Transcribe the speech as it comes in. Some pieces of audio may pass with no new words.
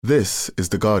This is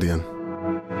The Guardian.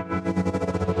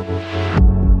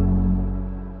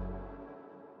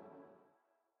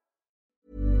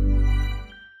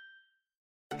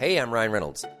 Hey, I'm Ryan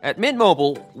Reynolds. At Mint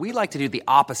Mobile, we like to do the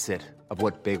opposite of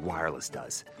what Big Wireless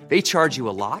does. They charge you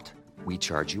a lot, we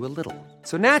charge you a little.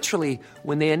 So naturally,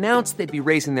 when they announced they'd be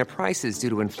raising their prices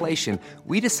due to inflation,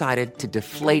 we decided to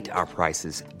deflate our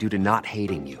prices due to not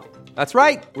hating you. That's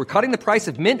right. We're cutting the price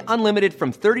of Mint Unlimited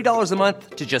from $30 a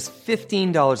month to just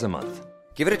 $15 a month.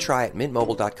 Give it a try at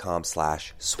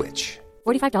mintmobile.com/switch.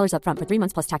 $45 up front for 3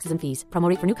 months plus taxes and fees. Promo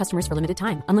rate for new customers for limited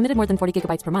time. Unlimited more than 40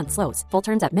 gigabytes per month slows. Full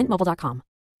terms at mintmobile.com.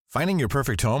 Finding your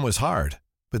perfect home was hard,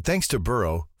 but thanks to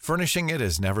Burrow, furnishing it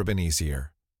has never been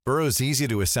easier. Burrow's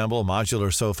easy-to-assemble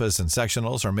modular sofas and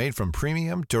sectionals are made from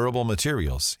premium, durable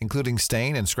materials, including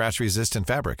stain and scratch-resistant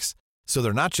fabrics. So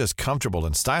they're not just comfortable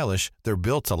and stylish, they're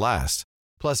built to last.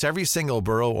 Plus, every single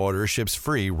Burrow order ships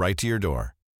free right to your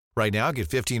door. Right now, get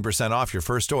 15% off your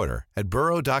first order at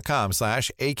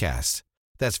burrow.com/ACAST.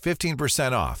 That's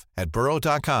 15% off at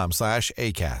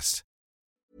burrow.com/ACAST.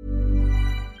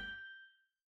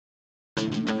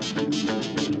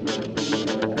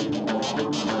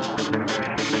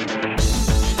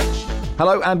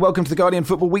 Hello and welcome to the Guardian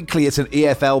Football Weekly. It's an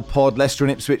EFL pod. Leicester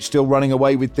and Ipswich still running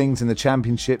away with things in the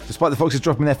Championship. Despite the Foxes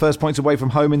dropping their first points away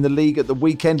from home in the league at the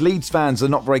weekend, Leeds fans are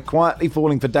not very quietly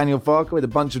falling for Daniel Farke with a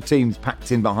bunch of teams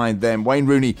packed in behind them. Wayne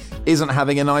Rooney isn't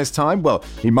having a nice time. Well,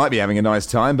 he might be having a nice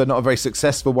time, but not a very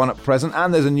successful one at present.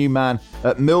 And there's a new man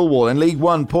at Millwall. In League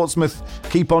One, Portsmouth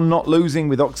keep on not losing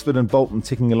with Oxford and Bolton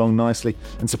ticking along nicely.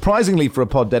 And surprisingly for a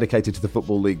pod dedicated to the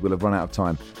Football League, we'll have run out of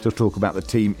time to talk about the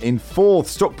team in fourth.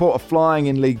 Stockport are flying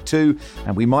in League Two,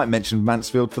 and we might mention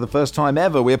Mansfield for the first time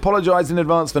ever. We apologise in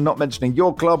advance for not mentioning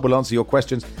your club. We'll answer your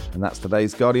questions, and that's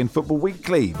today's Guardian Football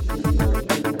Weekly.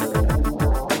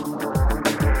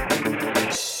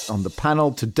 On the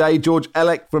panel today, George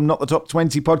Elek from Not the Top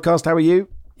 20 podcast. How are you?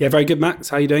 Yeah, very good, Max.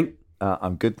 How are you doing?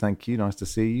 I'm good, thank you. Nice to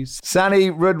see you. Sani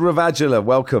Rudravajula,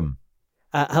 welcome.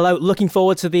 Hello, looking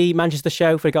forward to the Manchester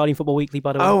show for Guardian Football Weekly,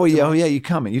 by the way. Oh, yeah, you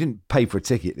coming. You didn't pay for a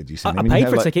ticket, did you, Sani? I paid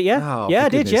for a ticket, yeah. Oh, yeah, I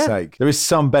did, goodness yeah. Sake. There is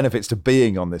some benefits to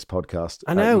being on this podcast.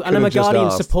 I know, and I'm a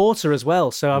Guardian supporter as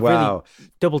well, so I've really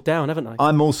doubled down, haven't I?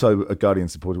 I'm also a Guardian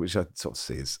supporter, which I sort of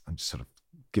see as I'm just sort of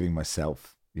giving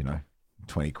myself,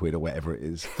 20 quid or whatever it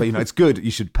is. But, it's good.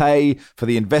 You should pay for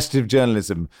the investigative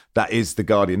journalism that is The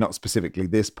Guardian, not specifically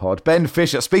this pod. Ben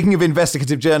Fisher, speaking of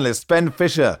investigative journalists, Ben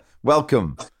Fisher,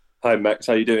 welcome. Hi, Max.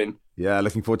 How you doing? Yeah,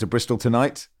 looking forward to Bristol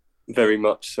tonight. Very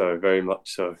much so, very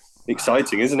much so.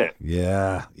 Exciting, isn't it?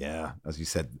 Yeah. As you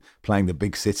said, playing the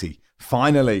big city.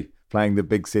 Finally playing the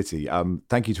big city.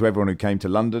 Thank you to everyone who came to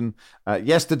London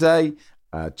yesterday.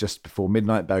 Just before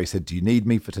midnight, Barry said, "Do you need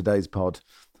me for today's pod?"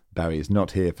 Barry is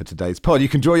not here for today's pod. You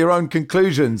can draw your own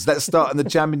conclusions. Let's start in the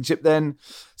Championship then.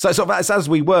 So sort of as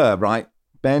we were, right?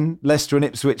 Ben, Leicester and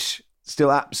Ipswich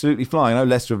still absolutely flying. I know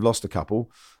Leicester have lost a couple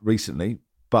recently,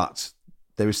 but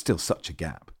there is still such a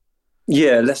gap.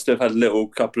 Yeah, Leicester have had a little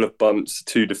couple of bumps,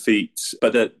 2 defeats,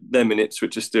 but them and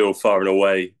Ipswich are still far and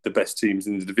away the best teams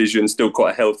in the division, still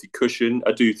quite a healthy cushion.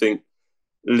 I do think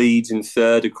Leeds in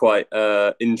third are quite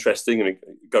interesting and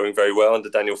going very well under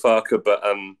Daniel Farke, but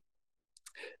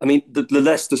the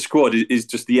Leicester squad is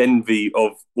just the envy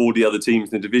of all the other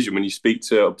teams in the division. When you speak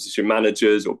to opposition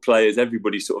managers or players,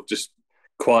 everybody's sort of just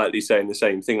quietly saying the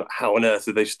same thing, like, how on earth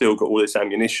have they still got all this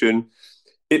ammunition?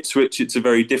 Ipswich, it's a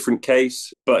very different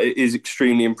case, but it is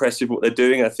extremely impressive what they're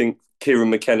doing. I think Kieran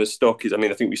McKenna's stock is, I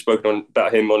think we've spoken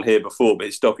about him on here before, but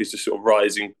his stock is just sort of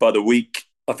rising by the week.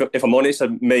 If I'm honest, I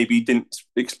maybe didn't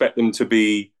expect them to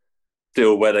be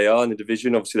still where they are in the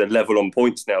division. Obviously, they're level on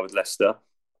points now with Leicester.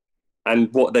 And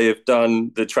what they have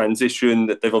done, the transition,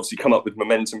 that they've obviously come up with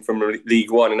momentum from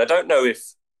League One. And I don't know if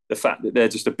the fact that they're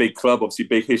just a big club, obviously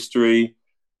big history,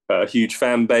 a huge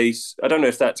fan base, I don't know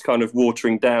if that's kind of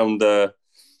watering down the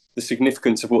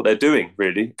significance of what they're doing,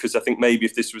 really. Because I think maybe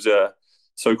if this was a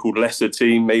so-called lesser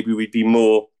team, maybe we'd be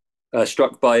more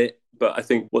struck by it. But I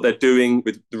think what they're doing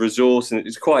with the resource, and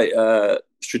it's quite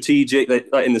strategic.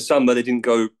 Like in the summer, they didn't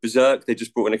go berserk. They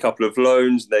just brought in a couple of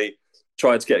loans. They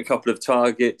tried to get a couple of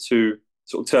targets who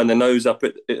sort of turn their nose up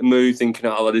at a move, thinking,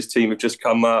 oh, this team have just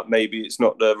come up. Maybe it's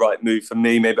not the right move for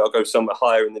me. Maybe I'll go somewhere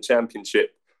higher in the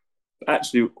Championship.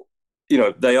 Actually,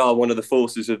 they are one of the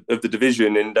forces of the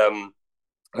division. And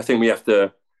I think we have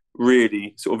to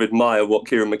really sort of admire what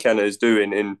Kieran McKenna is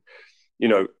doing. And,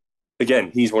 again,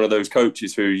 he's one of those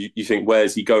coaches who you think,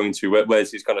 where's he going to?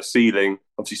 Where's his kind of ceiling?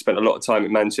 Obviously spent a lot of time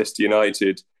at Manchester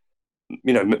United.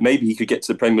 Maybe he could get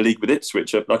to the Premier League with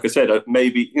Ipswich. Like I said,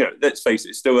 maybe, let's face it,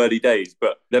 it's still early days,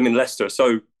 but them in Leicester are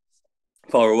so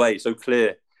far away, so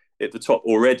clear at the top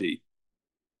already,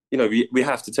 we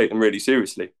have to take them really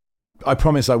seriously. I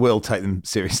promise I will take them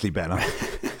seriously, Ben. I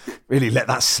really let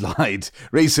that slide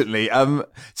recently.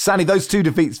 Sandy, those 2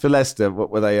 defeats for Leicester, what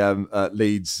were they?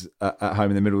 Leeds at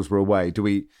home and the Middlesbrough away. Do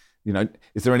we,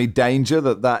 is there any danger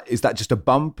that is that just a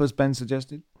bump, as Ben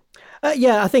suggested?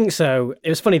 Yeah, I think so. It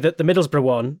was funny that the Middlesbrough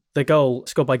one, the goal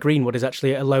scored by Greenwood, is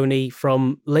actually a loanee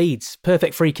from Leeds.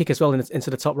 Perfect free kick as well into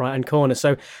the top right-hand corner.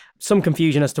 So some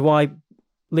confusion as to why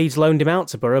Leeds loaned him out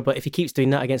to Borough, but if he keeps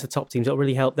doing that against the top teams, it'll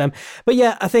really help them. But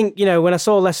yeah, I think, when I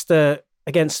saw Leicester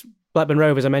against Blackburn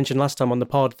Rovers, I mentioned last time on the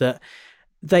pod that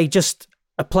they just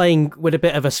are playing with a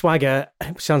bit of a swagger,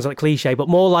 sounds like cliche, but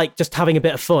more like just having a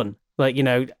bit of fun,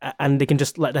 and they can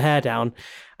just let the hair down.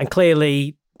 And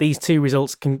clearly these 2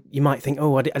 results you might think,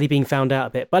 are they being found out a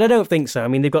bit? But I don't think so. I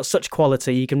mean, they've got such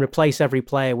quality. You can replace every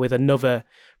player with another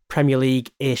Premier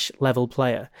League-ish level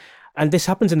player. And this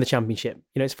happens in the Championship.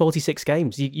 It's 46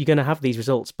 games. You're going to have these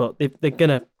results, but they're going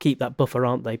to keep that buffer,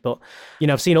 aren't they? But,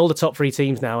 I've seen all the top 3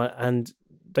 teams now, and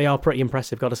they are pretty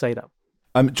impressive, got to say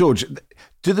that. George,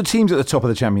 do the teams at the top of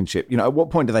the Championship, at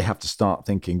what point do they have to start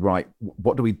thinking, right,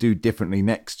 what do we do differently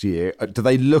next year? Do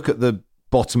they look at the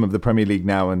bottom of the Premier League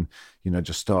now and,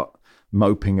 just start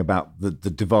moping about the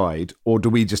divide? Or do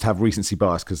we just have recency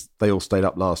bias because they all stayed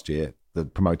up last year, the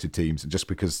promoted teams, and just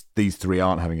because these 3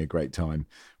 aren't having a great time,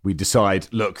 we decide,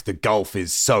 look, the gulf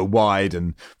is so wide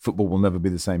and football will never be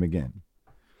the same again?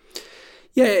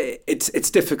 Yeah,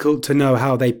 it's difficult to know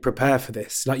how they prepare for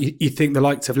this. Like you think the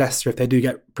likes of Leicester, if they do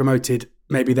get promoted,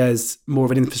 maybe there's more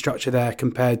of an infrastructure there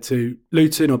compared to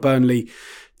Luton or Burnley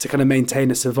to kind of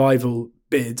maintain a survival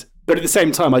bid. But at the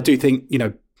same time, I do think,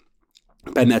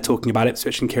 Ben, they're talking about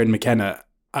Ipswich and Kieran McKenna.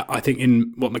 I think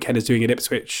in what McKenna's doing at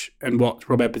Ipswich and what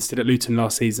Rob Edwards did at Luton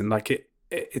last season,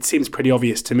 it seems pretty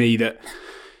obvious to me that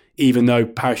even though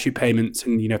parachute payments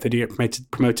and, if they do get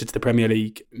promoted to the Premier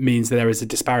League means that there is a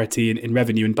disparity in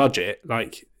revenue and budget,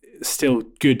 still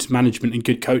good management and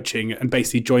good coaching and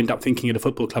basically joined up thinking at a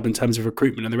football club in terms of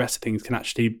recruitment and the rest of things can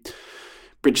actually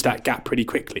bridge that gap pretty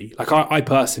quickly. I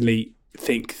personally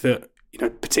think that,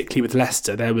 particularly with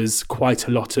Leicester, there was quite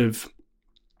a lot of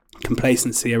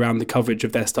complacency around the coverage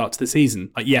of their start to the season.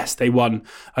 Yes, they won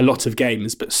a lot of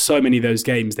games, but so many of those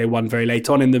games they won very late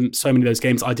on in them. So many of those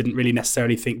games I didn't really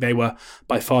necessarily think they were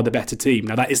by far the better team.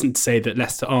 Now, that isn't to say that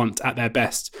Leicester aren't at their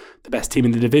best, the best team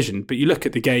in the division, but you look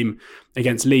at the game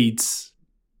against Leeds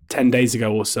 10 days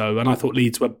ago or so, and I thought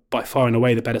Leeds were by far and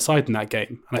away the better side in that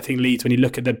game. And I think Leeds, when you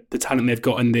look at the talent they've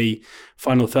got in the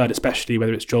final third, especially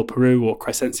whether it's Joel Peru or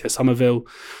Crescencio Somerville,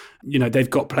 they've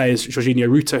got players, Jorginho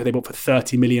Ruto, who they bought for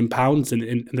 £30 million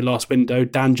in the last window.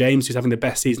 Dan James, who's having the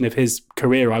best season of his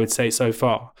career, I would say, so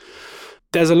far.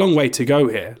 There's a long way to go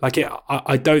here.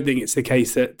 I don't think it's the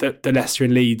case that the Leicester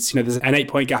and Leeds, there's an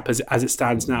 8-point gap as it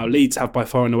stands now. Leeds have by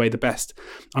far and away the best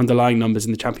underlying numbers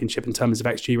in the Championship in terms of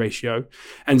XG ratio.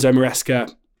 Enzo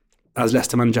Maresca, as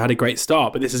Leicester manager, had a great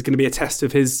start, but this is going to be a test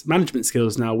of his management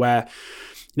skills now, where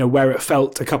it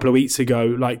felt a couple of weeks ago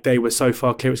like they were so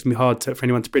far clear it's going to be hard for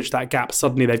anyone to bridge that gap.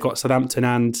 Suddenly they've got Southampton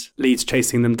and Leeds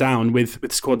chasing them down with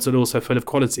squads that are also full of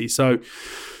quality. So,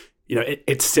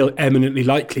 it's still eminently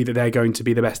likely that they're going to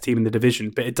be the best team in the division.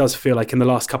 But it does feel like in the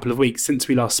last couple of weeks, since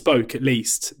we last spoke at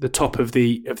least, the top of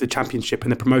the Championship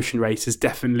and the promotion race is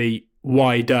definitely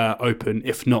wider open,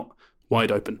 if not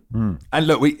wide open. And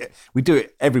look, we do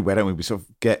it everywhere, don't we? We sort of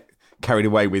get carried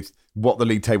away with what the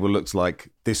league table looks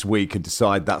like this week and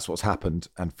decide that's what's happened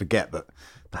and forget that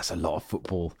that's a lot of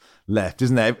football left,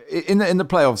 isn't there? In the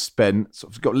playoffs, Ben,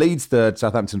 sort of got Leeds third,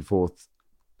 Southampton fourth,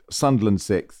 Sunderland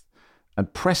sixth,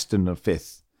 and Preston are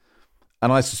fifth.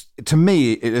 And to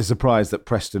me, it is a surprise that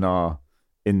Preston are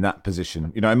in that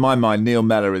position. In my mind, Neil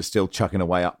Mellor is still chucking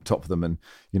away up top of them, and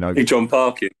Big John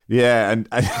Parkin. Yeah, and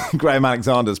Graham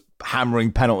Alexander's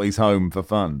hammering penalties home for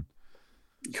fun.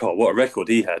 God, what a record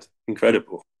he had!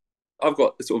 Incredible. I've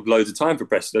got sort of loads of time for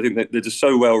Preston. I think they're just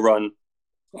so well run.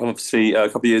 Obviously, a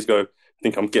couple of years ago, I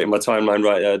think I'm getting my timeline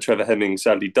right. Trevor Hemming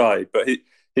sadly died, but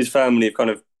his family have kind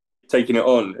of taken it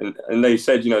on, and they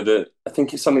said, that I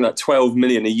think it's something like 12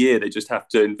 million a year they just have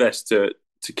to invest to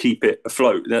keep it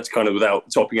afloat. And that's kind of without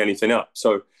topping anything up.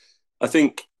 So I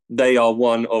think they are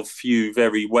one of few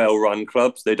very well-run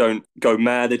clubs. They don't go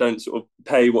mad. They don't sort of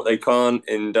pay what they can't,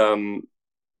 and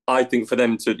I think for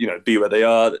them to, be where they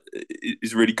are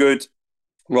is really good.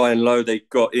 Ryan Lowe, they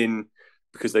got in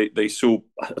because they saw,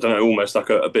 I don't know, almost like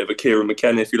a bit of a Kieran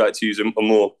McKenna, if you like to use a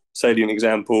more salient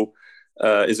example,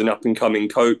 is an up-and-coming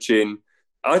coach in.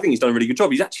 I think he's done a really good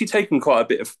job. He's actually taken quite a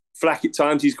bit of flack at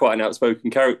times. He's quite an outspoken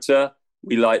character.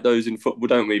 We like those in football,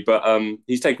 don't we? But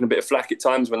he's taken a bit of flack at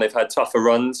times when they've had tougher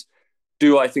runs.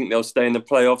 Do I think they'll stay in the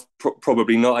playoff?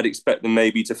 Probably not. I'd expect them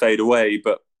maybe to fade away.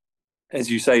 But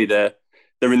as you say, they're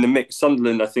in the mix.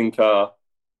 Sunderland, I think,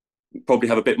 probably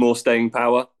have a bit more staying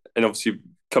power. And obviously,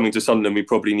 coming to Sunderland, we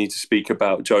probably need to speak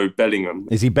about Joe Bellingham.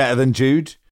 Is he better than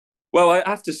Jude? Well, I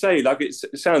have to say, like, it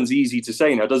sounds easy to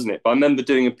say now, doesn't it? But I remember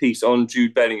doing a piece on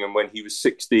Jude Bellingham when he was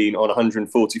 16 on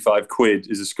 145 quid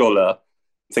as a scholar.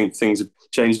 I think things have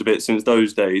changed a bit since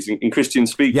those days. And Christian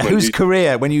Speakman... Yeah, whose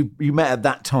career, when you met at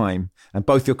that time, and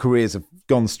both your careers have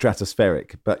gone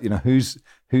stratospheric, but, who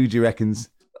do you reckon's...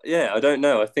 Yeah, I don't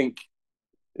know. I think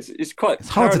it's quite... It's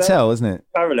hard to tell, isn't it?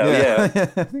 Parallel, yeah.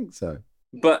 I think so.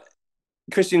 But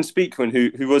Christian Speakman,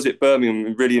 who was at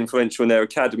Birmingham, really influential in their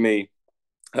academy,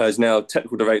 is now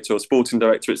technical director or sporting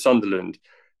director at Sunderland,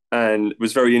 and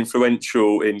was very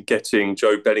influential in getting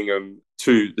Joe Bellingham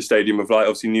to the Stadium of Light.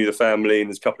 Obviously knew the family, and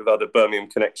there's a couple of other Birmingham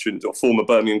connections or former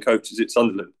Birmingham coaches at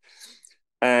Sunderland.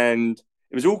 And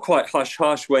it was all quite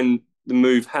hush-hush when the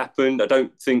move happened. I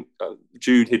don't think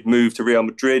Jude had moved to Real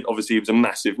Madrid. Obviously, he was a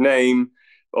massive name.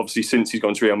 Obviously, since he's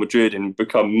gone to Real Madrid and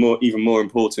become even more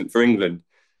important for England.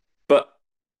 But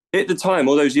at the time,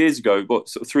 all those years ago,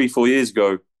 sort of 3-4 years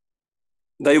ago,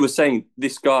 they were saying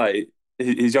this guy,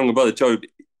 his younger brother, Joe,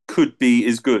 could be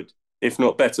as good, if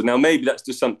not better. Now, maybe that's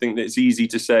just something that's easy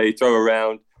to say, throw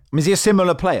around. Is he a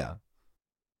similar player?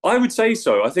 I would say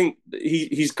so. I think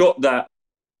he's got that.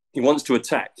 He wants to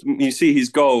attack. You see his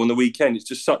goal on the weekend. It's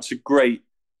just such a great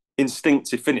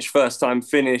instinctive finish, first-time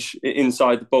finish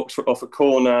inside the box off a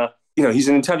corner. He's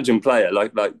an intelligent player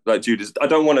like Jude is. I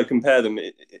don't want to compare them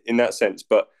in that sense,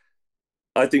 but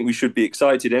I think we should be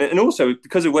excited. And also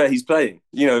because of where he's playing.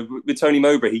 With Tony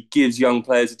Mowbray, he gives young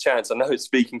players a chance. I know it's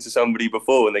speaking to somebody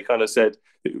before, and they kind of said,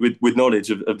 with knowledge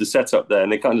of the setup there,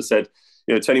 and they kind of said,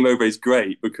 Tony Mowbray's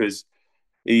great because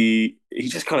he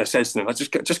just kind of says to them,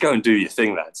 just go and do your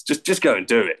thing, lads. Just go and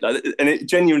do it. And it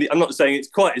genuinely, I'm not saying it's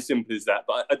quite as simple as that,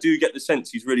 but I do get the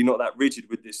sense he's really not that rigid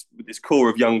with this core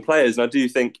of young players. And I do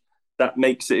think that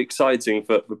makes it exciting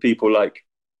for people like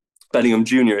Bellingham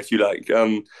Jr., if you like.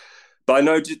 But I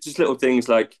know just little things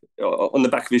like on the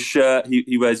back of his shirt,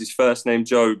 he wears his first name,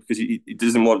 Joe, because he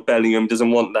doesn't want Bellingham,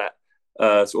 doesn't want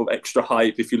that sort of extra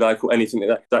hype, if you like, or anything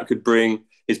that could bring.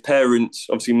 His parents,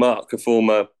 obviously Mark, a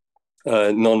former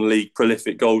non-league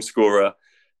prolific goal scorer,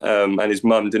 and his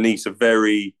mum, Denise, are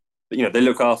very, they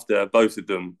look after both of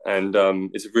them. And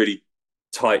it's a really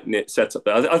tight-knit setup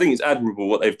there. I think it's admirable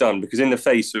what they've done, because in the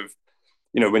face of,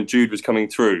 when Jude was coming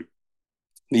through,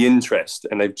 the interest,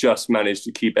 and they've just managed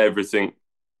to keep everything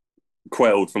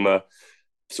quelled from a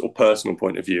sort of personal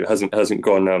point of view. It hasn't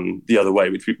gone the other way,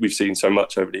 which we've seen so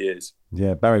much over the years.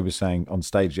 Yeah, Barry was saying on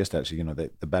stage yesterday, actually,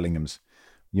 the Bellinghams,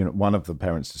 one of the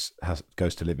parents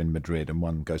goes to live in Madrid and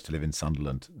one goes to live in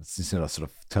Sunderland. It's a sort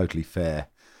of totally fair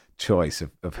choice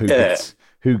of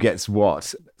who gets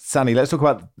what. Sanny, let's talk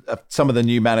about some of the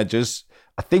new managers.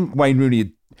 I think Wayne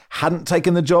Rooney hadn't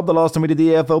taken the job the last time we did the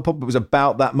EFL pod. It was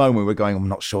about that moment we were going, I'm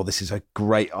not sure this is a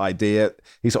great idea.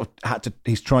 He's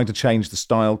trying to change the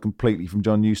style completely from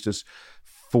John Eustace.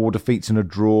 4 defeats and a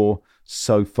draw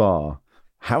so far.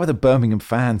 How are the Birmingham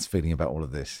fans feeling about all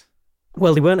of this?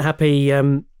 Well, they weren't happy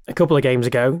a couple of games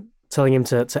ago, telling him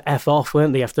to F off,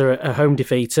 weren't they, after a home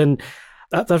defeat. And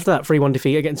after that 3-1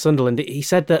 defeat against Sunderland, he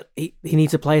said that he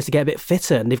needs the players to get a bit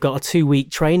fitter, and they've got a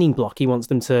 2-week training block. He wants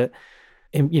them to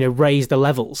raise the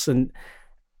levels. And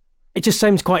it just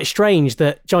seems quite strange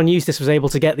that John Eustace was able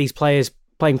to get these players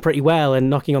playing pretty well and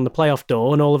knocking on the playoff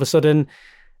door, and all of a sudden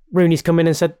Rooney's come in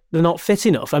and said they're not fit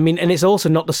enough. I mean, and it's also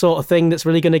not the sort of thing that's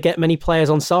really going to get many players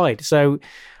on side. So,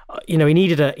 he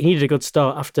needed a good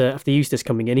start after Eustace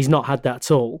coming in. He's not had that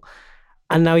at all.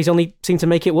 And now he's only seemed to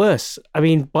make it worse. I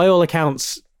mean, by all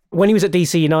accounts, when he was at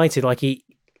DC United, like, he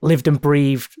lived and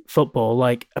breathed football.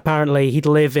 Like, apparently he'd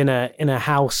live in a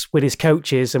house with his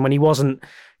coaches, and when he wasn't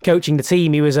coaching the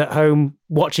team, he was at home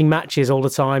watching matches all the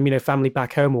time, family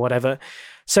back home or whatever.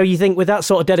 So you think with that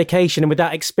sort of dedication and with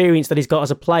that experience that he's got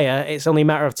as a player, it's only a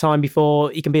matter of time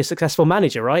before he can be a successful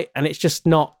manager, right? And it's just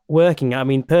not working. I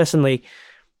mean, personally,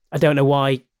 I don't know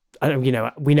why.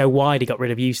 We know why they got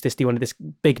rid of Eustace. They wanted this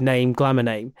big name, glamour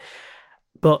name.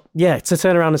 But yeah, to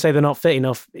turn around and say they're not fit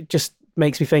enough, it just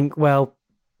makes me think, well,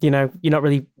 you're not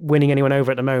really winning anyone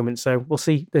over at the moment. So we'll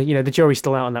see. The jury's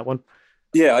still out on that one.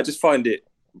 Yeah, I just find it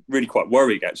really quite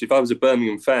worrying, actually. If I was a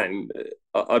Birmingham fan,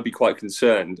 I'd be quite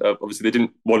concerned. Obviously, they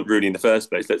didn't want Rooney in the first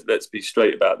place. Let's be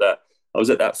straight about that. I was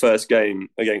at that first game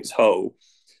against Hull,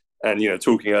 and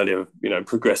talking earlier of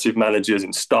progressive managers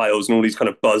and styles and all these kind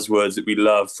of buzzwords that we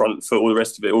love, front foot, all the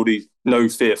rest of it, all these no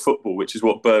fear football, which is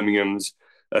what Birmingham's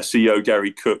CEO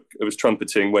Gary Cook was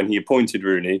trumpeting when he appointed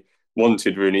Rooney.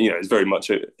 wanted Rooney. It's very much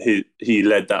he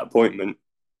led that appointment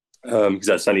because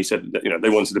as Sandy said, that, they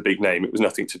wanted a big name. It was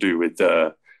nothing to do with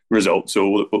results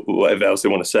or whatever else they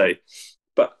want to say.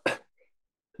 But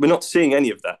we're not seeing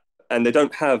any of that, and they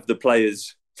don't have the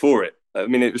players for it. I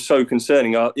mean, it was so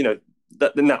concerning.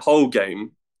 That in that whole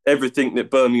game, everything that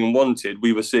Birmingham wanted,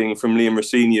 we were seeing from Liam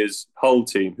Rosenior's whole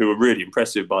team, who were really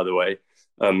impressive, by the way,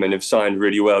 and have signed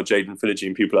really well, Jadon Philogene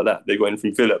and people like that. They got in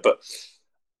from Villa. But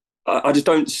I just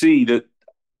don't see the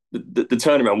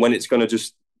turnaround when it's going to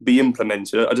just be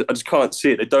implemented. I just can't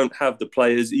see it. They don't have the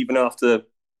players. Even after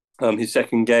his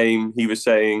second game, he was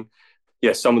saying,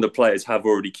 yes, some of the players have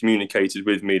already communicated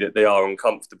with me that they are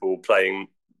uncomfortable playing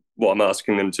what I'm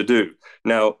asking them to do.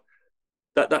 Now,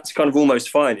 that's kind of almost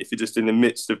fine if you're just in the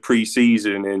midst of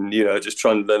pre-season and, just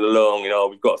trying to learn along and,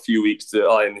 we've got a few weeks to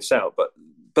iron this out. But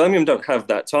Birmingham don't have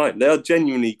that time. They are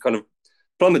genuinely kind of,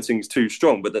 plummeting is too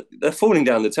strong, but they're falling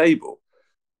down the table.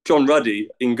 John Ruddy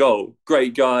in goal,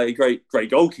 great guy, great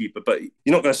goalkeeper, but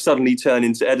you're not going to suddenly turn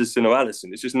into Ederson or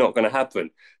Alisson. It's just not going to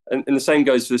happen. And the same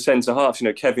goes for the centre-halves.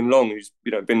 Kevin Long, who's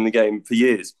been in the game for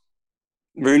years.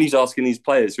 Rooney's asking these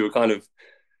players who are kind of,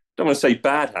 I don't want to say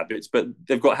bad habits, but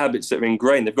they've got habits that are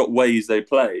ingrained. They've got ways they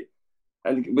play.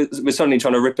 And we're suddenly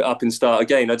trying to rip it up and start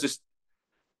again.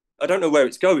 I don't know where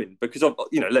it's going because,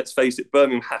 let's face it,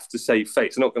 Birmingham have to save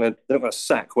face. They're not going to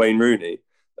sack Wayne Rooney,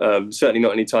 certainly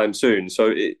not anytime soon.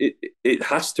 So it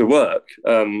has to work.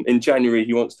 In January,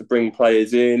 he wants to bring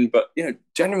players in, but,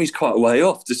 January's quite a way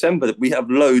off. December, we have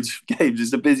loads of games.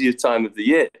 It's the busiest time of the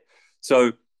year.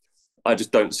 So I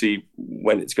just don't see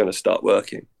when it's going to start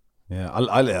working. Yeah,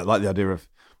 I like the idea of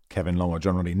Kevin Long or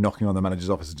John Ruddy knocking on the manager's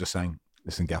office and just saying,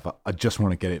 listen, Gaffer, I just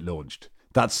want to get it launched.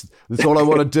 That's all I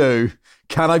want to do.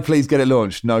 Can I please get it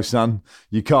launched? No, son,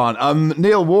 you can't.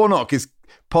 Neil Warnock is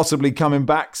possibly coming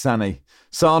back, Sanny.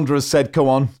 Sandra has said, come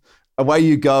on, away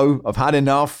you go. I've had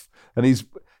enough. And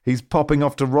he's popping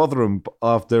off to Rotherham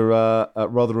after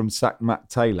Rotherham sacked Matt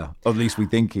Taylor. Or at least we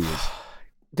think he is.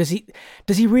 Does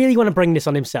he really want to bring this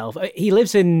on himself? He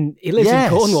lives in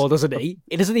Cornwall, doesn't he?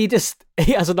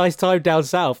 He has a nice time down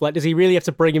south. Like, does he really have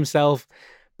to bring himself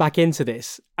back into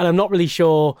this? And I'm not really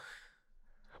sure.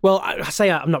 Well,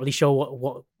 I'm not really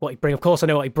sure what he'd bring. Of course, I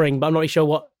know what he'd bring, but I'm not really sure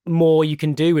what more you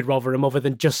can do with Rotherham other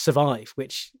than just survive,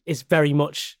 which is very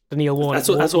much the Neil Warnock.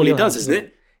 That's all he does, isn't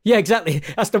it? Yeah, exactly.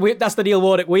 That's the Neil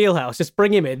Warnock wheelhouse. Just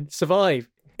bring him in, survive.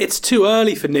 It's too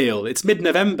early for Neil. It's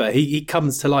mid-November. He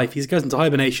comes to life. He goes into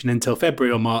hibernation until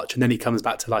February or March, and then he comes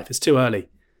back to life. It's too early.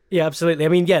 Yeah, absolutely. I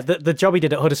mean, yeah, the job he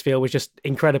did at Huddersfield was just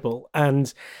incredible.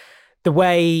 And the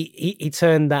way he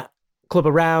turned that club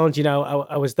around,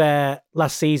 I was there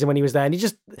last season when he was there, and he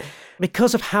just,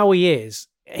 because of how he is,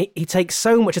 he takes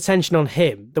so much attention on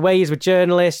him. The way he is with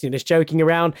journalists, just joking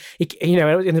around.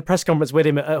 In the press conference with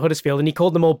him at Huddersfield, and he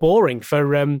called them all boring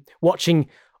for watching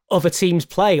other teams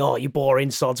play. Oh, you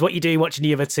boring sods. What are you doing watching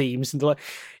the other teams? And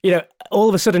all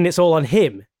of a sudden it's all on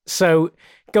him. So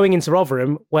going into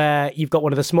Rotherham, where you've got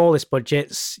one of the smallest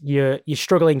budgets, you're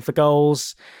struggling for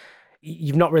goals,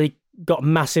 you've not really got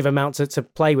massive amounts to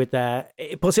play with there.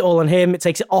 It puts it all on him. It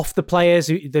takes it off the players.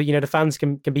 The fans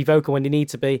can be vocal when they need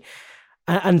to be.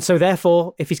 And so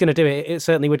therefore, if he's going to do it, it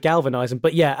certainly would galvanise him.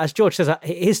 But yeah, as George says, it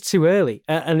is too early.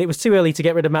 And it was too early to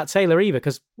get rid of Matt Taylor either,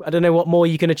 because I don't know what more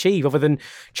you can achieve other than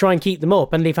try and keep them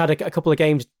up. And they've had a couple of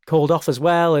games called off as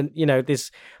well. And,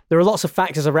 there are lots of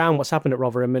factors around what's happened at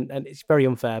Rotherham, and it's very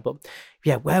unfair. But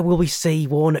yeah, where will we see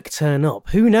Warnock turn up?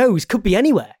 Who knows? Could be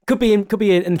anywhere. Could be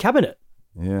in cabinet.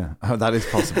 Yeah, that is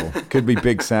possible. Could be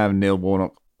Big Sam and Neil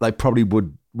Warnock. They probably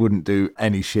wouldn't do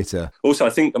any shitter. Also, I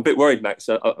think I'm a bit worried, Max.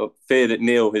 I fear that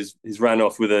Neil has ran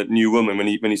off with a new woman when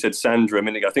he said Sandra a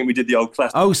minute ago. I think we did the old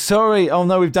classic. Oh, sorry. Oh,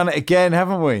 no, we've done it again,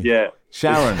 haven't we? Yeah.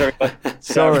 Sharon.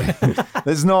 Sorry.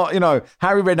 There's not,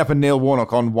 Harry Redknapp and Neil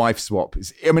Warnock on Wife Swap.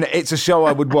 It's a show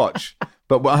I would watch,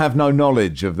 but I have no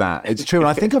knowledge of that. It's true. And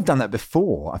I think I've done that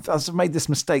before. I've made this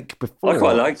mistake before. I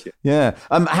quite like it. Yeah.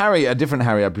 Harry, a different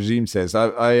Harry, I presume, says,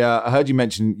 I heard you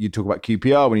mention you talk about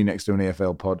QPR when you next do an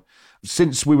EFL pod.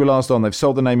 Since we were last on, they've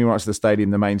sold the naming rights to the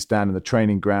stadium, the main stand and the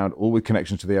training ground, all with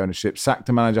connections to the ownership. Sacked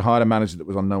a manager, hired a manager that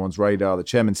was on no one's radar. The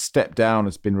chairman stepped down,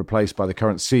 has been replaced by the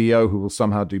current CEO, who will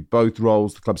somehow do both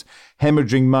roles. The club's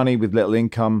hemorrhaging money with little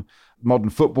income.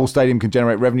 Modern football stadium can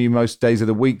generate revenue most days of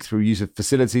the week through use of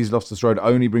facilities. Loftus Road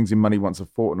only brings in money once a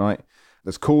fortnight.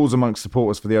 There's calls amongst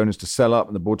supporters for the owners to sell up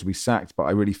and the board to be sacked, but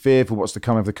I really fear for what's to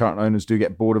come if the current owners do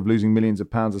get bored of losing millions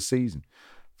of pounds a season.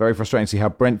 Very frustrating to see how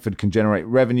Brentford can generate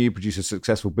revenue, produce a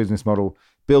successful business model,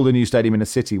 build a new stadium in a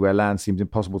city where land seems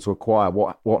impossible to acquire.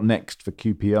 What next for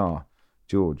QPR?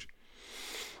 George?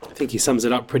 I think he sums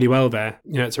it up pretty well there.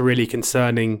 It's a really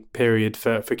concerning period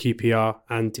for QPR.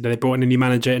 And, they brought in a new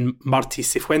manager in Martí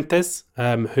Cifuentes,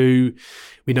 who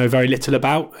we know very little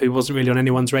about, who wasn't really on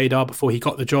anyone's radar before he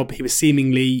got the job. He was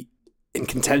seemingly in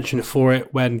contention for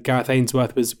it when Gareth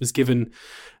Ainsworth was given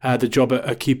the job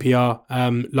at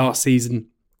QPR last season.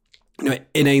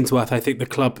 In Ainsworth, I think the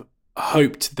club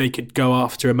hoped they could go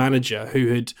after a manager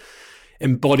who had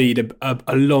embodied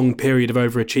a long period of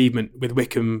overachievement with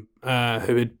Wickham, who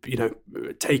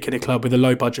had taken a club with a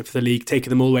low budget for the league,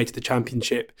 taken them all the way to the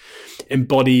Championship,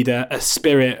 embodied a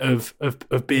spirit of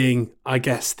being, I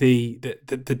guess, the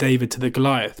David to the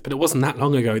Goliath. But it wasn't that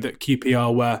long ago that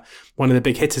QPR were one of the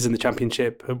big hitters in the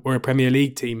Championship, were a Premier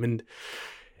League team, and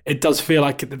it does feel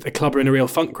like the club are in a real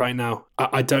funk right now.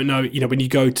 I don't know, when you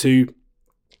go to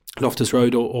Loftus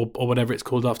Road or whatever it's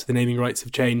called after the naming rights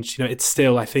have changed, it's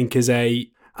still, I think, as an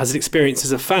experience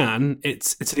as a fan,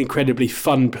 it's an incredibly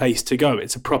fun place to go.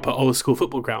 It's a proper old school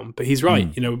football ground. But he's right.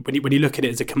 When you look at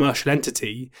it as a commercial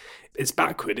entity, it's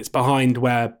backward. It's behind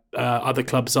where other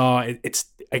clubs are. It's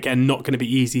again not going to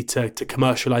be easy to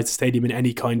commercialise the stadium in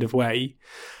any kind of way.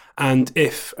 And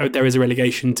if there is a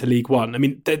relegation to League One, I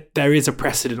mean, there is a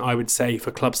precedent, I would say,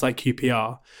 for clubs like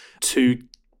QPR to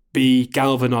be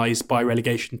galvanised by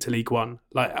relegation to League One.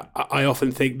 Like, I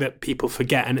often think that people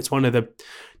forget, and it's one of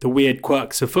the weird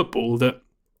quirks of football, that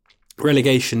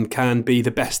relegation can be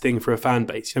the best thing for a fan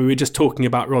base. We were just talking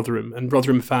about Rotherham, and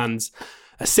Rotherham fans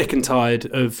are sick and tired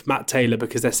of Matt Taylor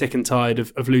because they're sick and tired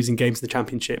of losing games in the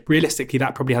Championship. Realistically,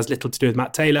 that probably has little to do with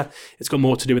Matt Taylor. It's got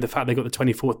more to do with the fact they've got the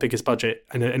 24th biggest budget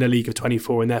in a league of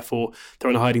 24, and therefore they're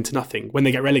on a hiding to nothing. When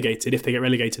they get relegated, if they get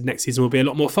relegated, next season will be a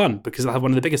lot more fun because they'll have one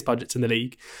of the biggest budgets in the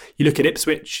league. You look at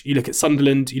Ipswich, you look at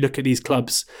Sunderland, you look at these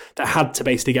clubs that had to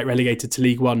basically get relegated to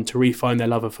League One to refine their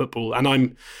love of football. And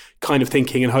I'm kind of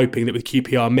thinking and hoping that with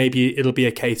QPR, maybe it'll be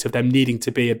a case of them needing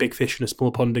to be a big fish in a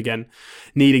small pond again,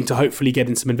 needing to hopefully get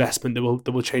in some investment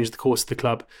that will change the course of the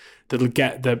club, that'll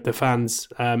get the fans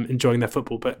enjoying their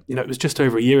football. But, it was just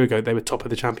over a year ago they were top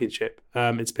of the Championship.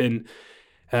 It's been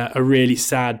a really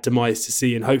sad demise to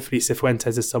see, and hopefully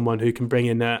Cifuentes is someone who can bring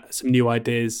in some new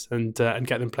ideas and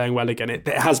get them playing well again. It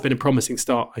has been a promising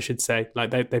start, I should say. Like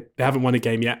they haven't won a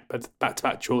game yet, but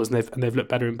back-to-back draws, and they've looked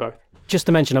better in both. Just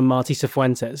to mention on Martí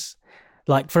Cifuentes,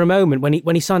 like for a moment when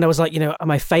he signed, I was like, am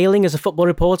I failing as a football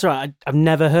reporter? I've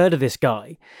never heard of this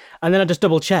guy. And then I just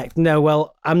double checked. No,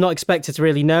 well, I'm not expected to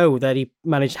really know that he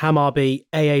managed Hammarby,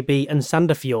 AAB and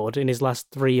Sandefjord in his last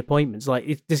 3 appointments.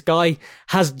 Like this guy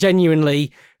has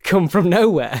genuinely come from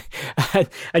nowhere. and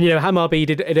Hammarby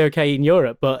did okay in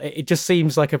Europe, but it just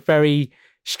seems like a very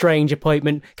strange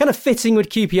appointment, kind of fitting with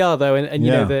QPR though, and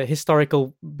the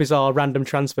historical bizarre random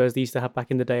transfers they used to have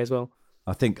back in the day as well.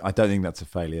 I don't think that's a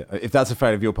failure. If that's a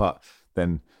failure of your part,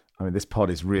 then this pod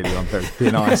is really on very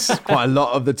thin ice quite a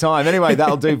lot of the time. Anyway,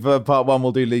 that'll do for part 1.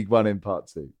 We'll do League One in part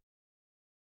 2.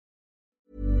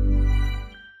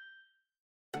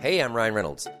 Hey, I'm Ryan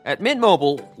Reynolds. At Mint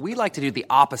Mobile, we like to do the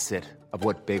opposite of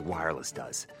what Big Wireless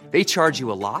does. They charge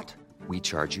you a lot. We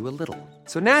charge you a little.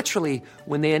 So naturally,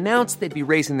 when they announced they'd be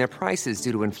raising their prices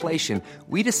due to inflation,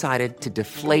 we decided to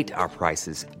deflate our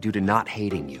prices due to not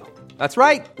hating you. That's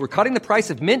right. We're cutting the price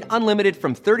of Mint Unlimited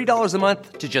from $30 a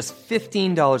month to just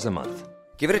 $15 a month.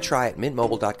 Give it a try at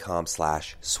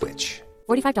mintmobile.com/switch.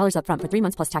 $45 up front for 3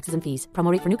 months plus taxes and fees.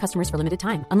 Promo rate for new customers for limited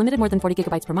time. Unlimited more than 40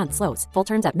 gigabytes per month. Slows full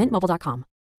terms at mintmobile.com.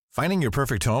 Finding your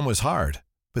perfect home was hard,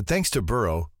 but thanks to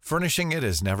Burrow, furnishing it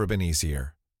has never been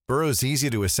easier. Burrow's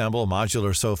easy-to-assemble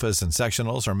modular sofas and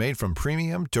sectionals are made from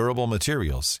premium, durable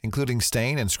materials, including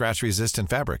stain and scratch-resistant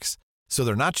fabrics. So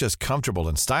they're not just comfortable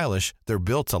and stylish, they're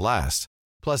built to last.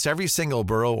 Plus, every single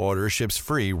Burrow order ships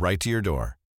free right to your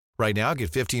door. Right now,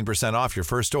 get 15% off your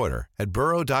first order at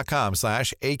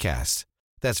burrow.com/ACAST.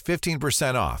 That's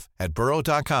 15% off at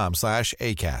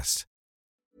burrow.com/ACAST.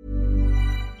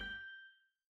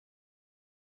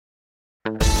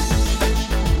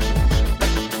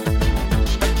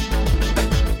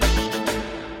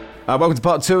 Welcome to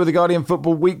part 2 of the Guardian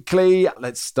Football Weekly.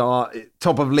 Let's start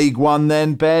top of League One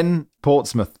then, Ben.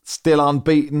 Portsmouth still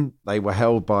unbeaten. They were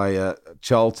held by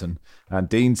Charlton. And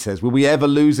Dean says, will we ever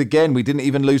lose again? We didn't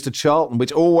even lose to Charlton,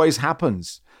 which always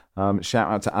happens.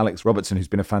 Shout out to Alex Robertson, who's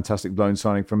been a fantastic loan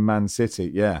signing from Man City.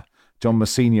 Yeah. John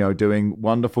Mousinho doing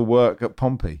wonderful work at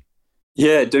Pompey.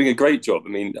 Yeah, doing a great job. I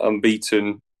mean,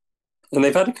 unbeaten. And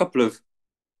they've had a couple of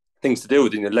things to deal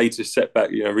with. In the latest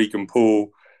setback, Regan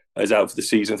Paul is out for the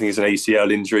season. I think it's an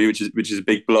ACL injury, which is a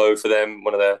big blow for them.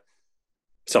 One of their,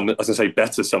 I was going to say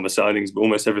better summer signings, but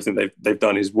almost everything they've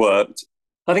done is worked.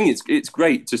 I think it's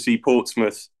great to see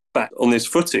Portsmouth back on this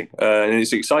footing, and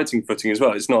it's exciting footing as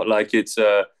well. It's not like it's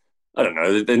I don't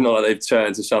know, they're not like they've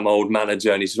turned to some old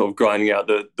manager and he's sort of grinding out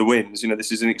the wins.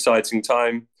 This is an exciting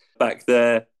time back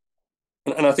there.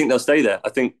 And I think they'll stay there.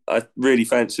 I really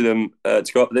fancy them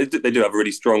to go up. They do have a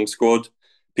really strong squad.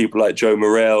 People like Joe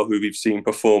Morrell, who we've seen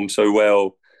perform so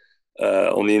well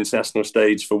on the international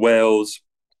stage for Wales.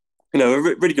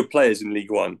 Really good players in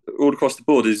League One, all across the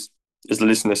board, as the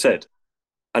listener said.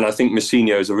 And I think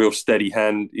Mousinho is a real steady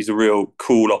hand. He's a real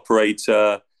cool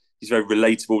operator. He's very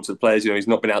relatable to the players. He's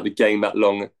not been out of the game that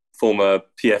long, former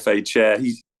PFA chair.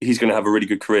 He's going to have a really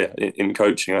good career in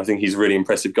coaching. I think he's a really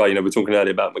impressive guy. We're talking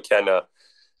earlier about McKenna,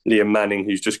 Liam Manning,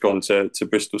 who's just gone to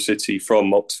Bristol City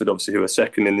from Oxford, obviously, who are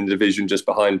second in the division just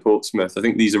behind Portsmouth. I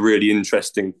think these are really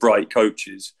interesting, bright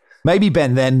coaches. Maybe,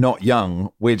 Ben, they're not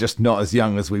young. We're just not as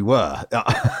young as we were.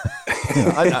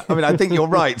 I think you're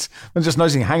right. I'm just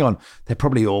noticing, hang on, they're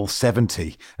probably all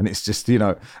 70. And it's just,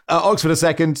 Oxford are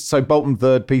second, so Bolton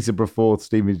third, Peterborough fourth,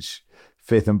 Stevenage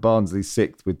fifth and Barnsley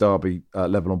sixth, with Derby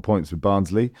level on points with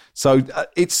Barnsley. So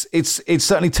it's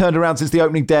certainly turned around since the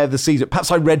opening day of the season. Perhaps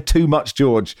I read too much,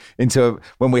 George, into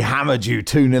when we hammered you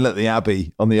 2-0 at the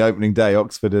Abbey on the opening day.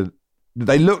 Oxford,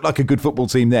 they looked like a good football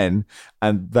team then,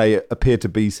 and they appear to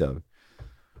be so.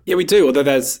 Yeah, we do, although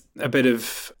there's a bit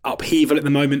of upheaval at the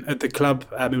moment at the club.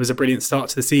 It was a brilliant start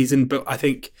to the season, but I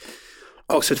think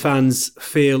Oxford fans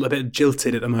feel a bit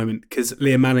jilted at the moment because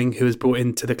Liam Manning, who was brought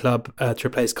into the club to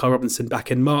replace Carl Robinson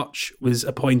back in March, was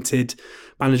appointed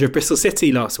manager of Bristol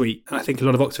City last week. And I think a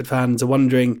lot of Oxford fans are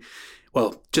wondering,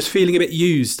 well, just feeling a bit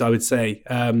used, I would say,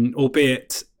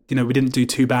 albeit, we didn't do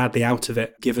too badly out of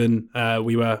it, given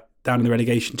we were down in the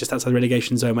relegation, just outside the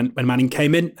relegation zone when Manning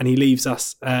came in, and he leaves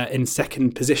us in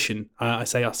second position. I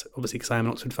say us, obviously, because I am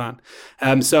an Oxford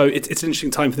fan. So it's an interesting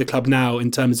time for the club now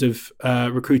in terms of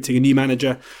recruiting a new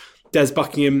manager. Des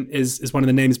Buckingham is one of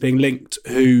the names being linked,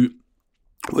 who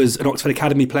was an Oxford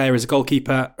Academy player as a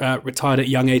goalkeeper, retired at a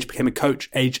young age, became a coach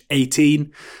age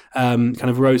 18, kind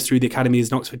of rose through the academy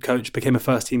as an Oxford coach, became a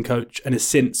first team coach, and has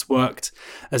since worked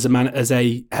as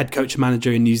a head coach and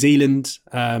manager in New Zealand,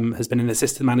 has been an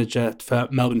assistant manager for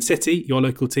Melbourne City, your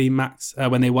local team, Max,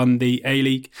 when they won the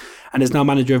A-League, and is now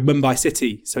manager of Mumbai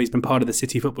City. So he's been part of the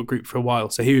City football group for a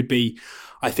while. So he would be,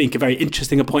 I think, a very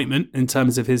interesting appointment in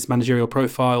terms of his managerial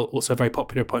profile, also a very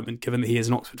popular appointment given that he is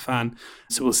an Oxford fan.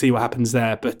 So we'll see what happens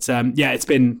there. But it's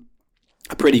been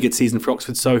a pretty good season for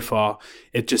Oxford so far.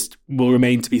 It just will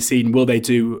remain to be seen. Will they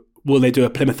do a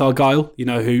Plymouth Argyle,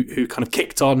 who kind of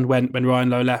kicked on when Ryan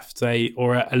Lowe left,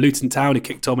 or a Luton Town who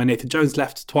kicked on when Nathan Jones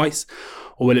left twice?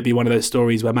 Or will it be one of those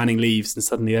stories where Manning leaves and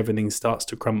suddenly everything starts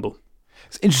to crumble?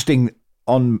 It's interesting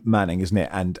on Manning, isn't it?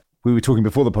 And we were talking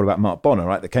before the pod about Mark Bonner,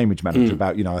 right? The Cambridge manager,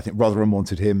 about, I think Rotherham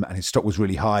wanted him and his stock was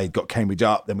really high, got Cambridge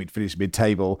up, then we'd finish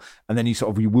mid-table, and then you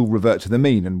will revert to the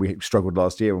mean, and we struggled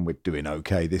last year and we're doing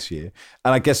okay this year.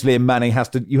 And I guess Liam Manning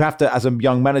you have to, as a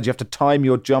young manager, you have to time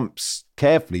your jumps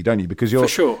carefully, don't you? Because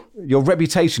your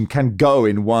reputation can go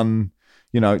in one,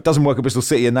 it doesn't work at Bristol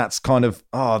City, and that's kind of,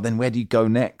 then where do you go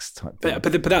next? But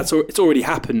it's already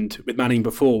happened with Manning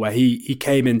before, where he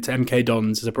came into MK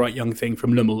Dons as a bright young thing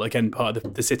from Lummel, again part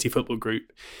of the City football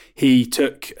group. He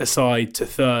took a side to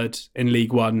third in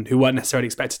League One, who weren't necessarily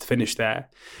expected to finish there.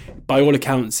 By all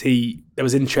accounts, there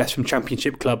was interest from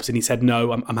Championship clubs, and he said,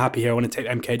 no, I'm happy here, I want to take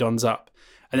MK Dons up.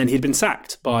 And then he'd been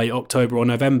sacked by October or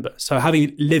November. So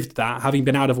having lived that, having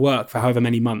been out of work for however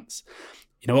many months,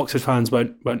 Oxford fans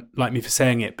won't like me for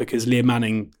saying it, because Liam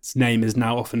Manning's name is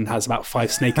now often has about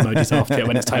 5 snake emojis after it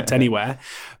when it's typed anywhere.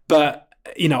 But,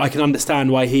 I can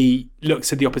understand why he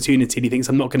looks at the opportunity and he thinks,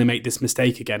 I'm not going to make this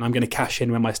mistake again. I'm going to cash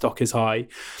in when my stock is high.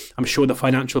 I'm sure the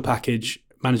financial package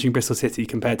managing Bristol City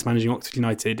compared to managing Oxford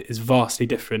United is vastly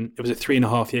different. It was a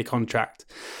 3.5-year contract.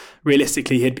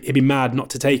 Realistically, he'd be mad not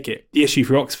to take it. The issue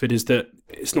for Oxford is that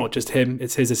it's not just him,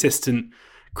 it's his assistant,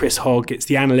 Chris Hogg, it's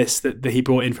the analyst that he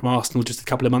brought in from Arsenal just a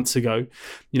couple of months ago.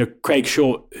 Craig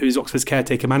Short, who's Oxford's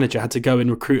caretaker manager, had to go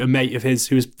and recruit a mate of his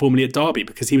who was formerly at Derby,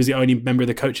 because he was the only member of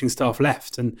the coaching staff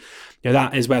left. And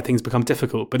that is where things become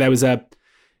difficult. But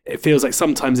it feels like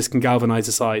sometimes this can galvanise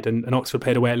a side. And Oxford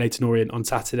played away at Leyton Orient on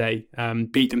Saturday,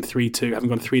 beat them 3-2, having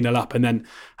gone 3-0 up, and then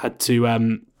had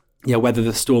to weather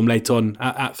the storm late on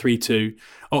at 3-2.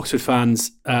 Oxford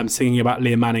fans singing about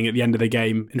Liam Manning at the end of the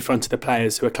game in front of the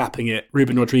players who are clapping it.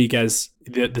 Ruben Rodriguez,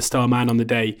 the star man on the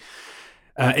day,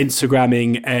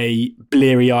 Instagramming a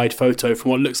bleary-eyed photo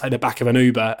from what looks like the back of an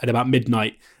Uber at about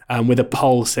midnight, with a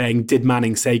poll saying, did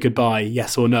Manning say goodbye,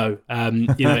 yes or no?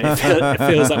 It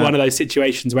feels like one of those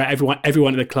situations where everyone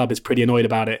at the club is pretty annoyed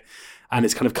about it, and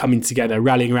it's kind of coming together,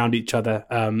 rallying around each other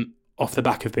off the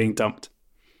back of being dumped.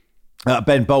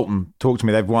 Ben, Bolton, talk to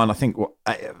me. They've won, I think,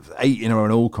 8 in a row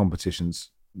in all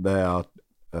competitions. They are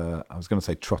I was going to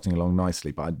say trotting along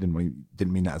nicely, but I didn't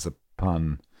mean that as a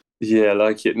pun. Yeah, I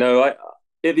like it. No,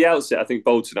 at the outset, I think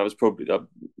Bolton, I probably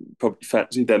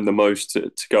fancied them the most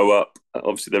to go up.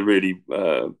 Obviously, they're really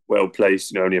well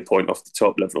placed, only a point off the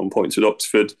top, level on points with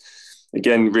Oxford.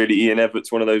 Again, really, Ian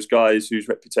Everett's one of those guys whose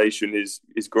reputation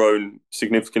is grown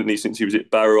significantly since he was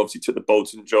at Barrow. Obviously, took the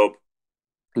Bolton job,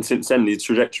 and since then, the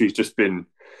trajectory's just been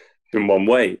one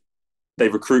way. They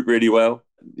recruit really well.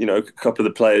 A couple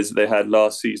of the players that they had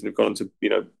last season have gone on to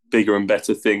bigger and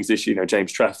better things this year.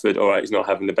 James Trafford, all right, he's not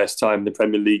having the best time in the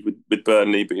Premier League with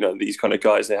Burnley, but these kind of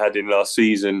guys they had in last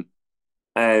season,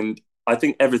 and I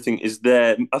think everything is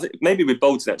there. I think maybe with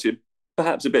Bolton actually,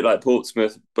 perhaps a bit like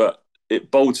Portsmouth, but at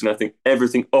Bolton, I think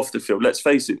everything off the field. Let's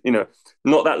face it,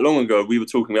 not that long ago we were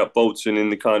talking about Bolton in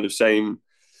the kind of same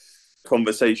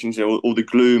conversations, all the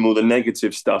gloom, all the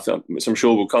negative stuff, which I'm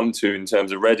sure we'll come to in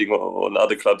terms of Reading or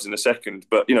other clubs in a second.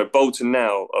 But Bolton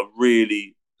now are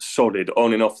really solid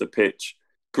on and off the pitch.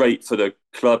 Great for the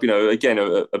club. Again,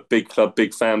 a big club,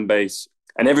 big fan base,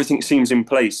 and everything seems in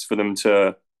place for them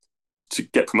to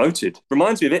get promoted.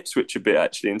 Reminds me of Ipswich a bit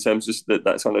actually, in terms of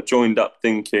that kind of joined up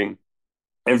thinking.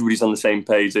 Everybody's on the same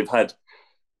page. They've had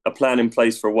a plan in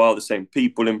place for a while, the same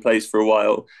people in place for a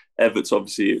while. Everett's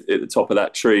obviously at the top of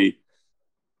that tree.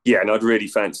 Yeah, and I'd really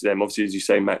fancy them. Obviously, as you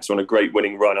say, Max, on a great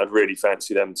winning run, I'd really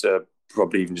fancy them to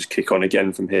probably even just kick on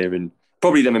again from here. And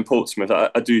probably them in Portsmouth.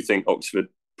 I do think Oxford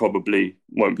probably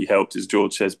won't be helped, as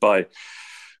George says, by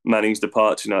Manning's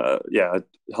departure. And,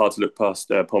 hard to look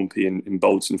past Pompey in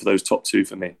Bolton for those top two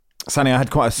for me. Sanny, I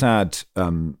had quite a sad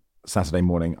Saturday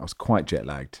morning. I was quite jet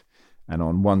lagged. And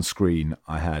on one screen,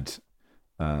 I had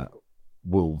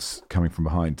Wolves coming from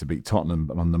behind to beat Tottenham.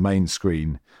 But on the main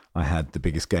screen, I had the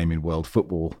biggest game in world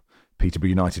football, Peterborough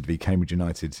United v Cambridge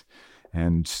United.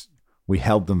 And we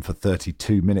held them for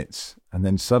 32 minutes. And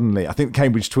then suddenly, I think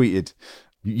Cambridge tweeted,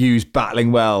 Hughes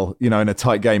battling well, in a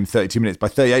tight game, 32 minutes. By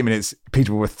 38 minutes,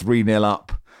 Peterborough were 3-0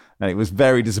 up. And it was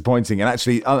very disappointing. And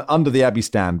actually, Under the Abbey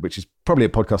Stand, which is probably a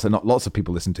podcast that not lots of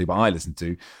people listen to, but I listen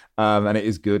to, and it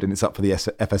is good, and it's up for the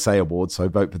FSA Awards, so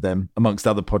vote for them, amongst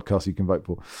other podcasts you can vote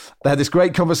for. They had this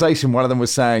great conversation. One of them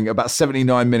was saying about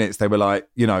 79 minutes, they were like,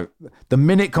 the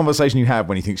minute conversation you have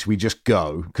when you think, should we just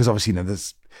go? Because obviously,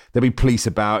 there'll be police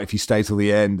about if you stay till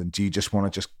the end, and do you just want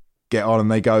to just get on?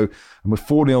 And they go, and we're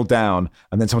 4-0 down,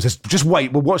 and then someone says, just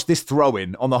wait, we'll watch this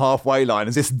throw-in on the halfway line,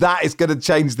 as if that is going to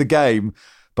change the game.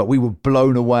 But we were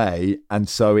blown away. And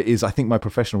so it is, I think, my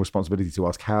professional responsibility to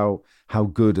ask how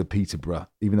good are Peterborough,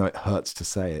 even though it hurts to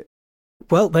say it.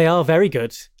 Well, they are very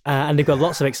good. And they've got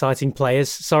lots of exciting players.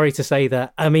 Sorry to say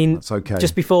that. I mean, that's okay.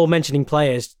 Just before mentioning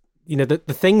players, the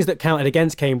things that counted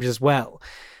against Cambridge as well.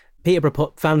 Peterborough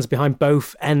put fans behind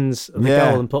both ends of the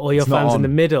goal and put all your fans in the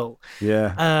middle.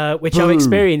 Yeah. Which I've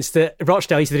experienced at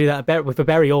Rochdale. used to do that with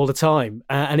Bury all the time.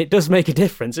 And it does make a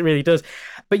difference. It really does.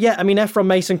 But yeah, I mean, Ephron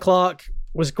Mason-Clark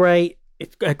was great.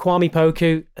 Kwame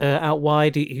Poku out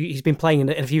wide. He's been playing in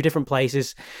a few different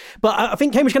places. But I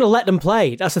think Cambridge going to let them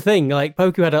play. That's the thing. Like,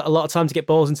 Poku had a lot of time to get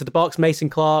balls into the box.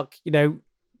 Mason-Clark,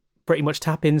 pretty much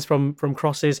tap-ins from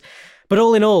crosses. But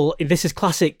all in all, this is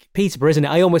classic Peterborough, isn't it?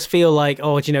 I almost feel like,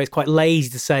 it's quite lazy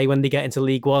to say when they get into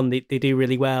League One, they do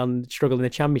really well and struggle in the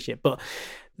Championship. But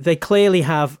they clearly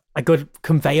have a good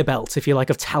conveyor belt, if you like,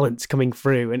 of talent coming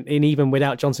through. And even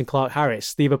without Johnson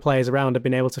Clark-Harris, the other players around have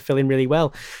been able to fill in really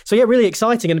well. So yeah, really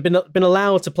exciting, and been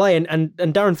allowed to play. And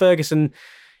Darren Ferguson,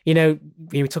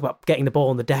 we talk about getting the ball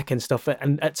on the deck and stuff,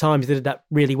 and at times they did that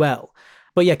really well.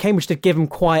 But yeah, Cambridge did give them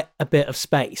quite a bit of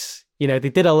space. They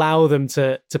did allow them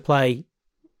to play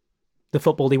the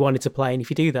football they wanted to play. And if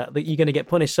you do that, you're going to get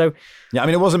punished. So yeah, I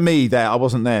mean, it wasn't me there. I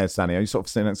wasn't there, Stanley. I sort of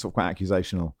saying that's sort of quite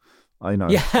accusational. I know.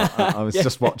 Yeah. I was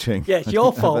just watching. Yeah, it's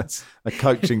your fault. A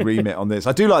coaching remit on this.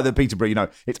 I do like that Peterborough,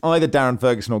 it's either Darren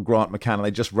Ferguson or Grant McCann, and they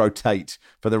just rotate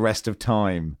for the rest of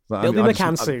time. It'll be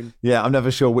McCann soon. I'm never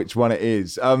sure which one it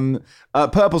is.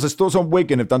 Purple says, thoughts on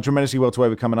Wigan have done tremendously well to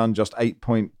overcome an unjust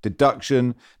 8-point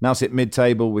deduction. Now sit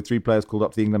mid-table with 3 players called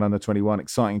up to the England under-21.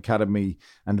 Exciting academy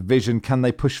and vision. Can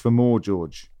they push for more,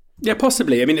 George? Yeah,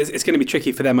 possibly. I mean, it's going to be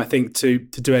tricky for them, I think, to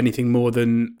do anything more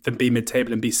than be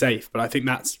mid-table and be safe. But I think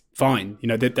that's fine.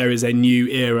 There is a new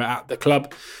era at the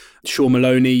club. Sean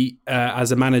Maloney,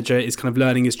 as a manager, is kind of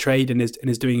learning his trade and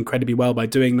is doing incredibly well by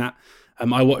doing that.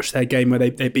 I watched their game where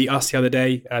they beat us the other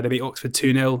day. They beat Oxford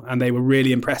 2-0, and they were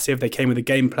really impressive. They came with a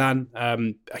game plan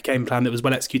that was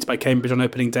well executed by Cambridge on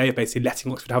opening day, of basically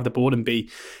letting Oxford have the ball and be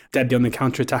deadly on the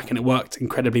counter-attack, and it worked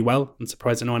incredibly well. I'm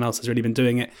surprised that no one else has really been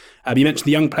doing it. You mentioned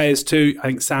the young players too. I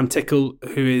think Sam Tickle,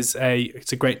 it's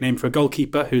a great name for a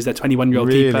goalkeeper, who's their 21-year-old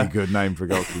keeper. Really good name for a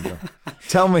goalkeeper.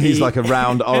 Tell me he's like a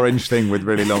round orange thing with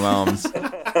really long arms.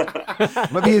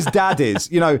 Maybe his dad is.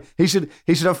 He should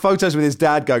have photos with his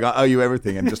dad going, "I owe you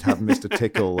everything," and just have Mr.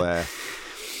 Tickle there.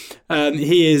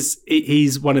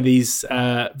 He's one of these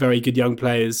very good young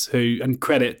players who, and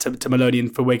credit to Maloney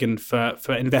and for Wigan for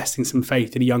investing some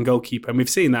faith in a young goalkeeper, and we've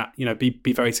seen that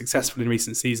be very successful in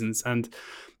recent seasons, and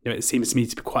it seems to me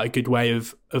to be quite a good way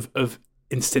of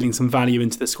instilling some value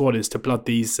into the squad is to blood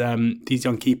these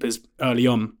young keepers early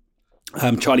on.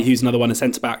 Charlie Hughes, another one, a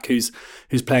centre-back who's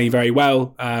playing very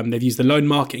well. They've used the loan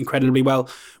market incredibly well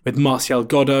with Martial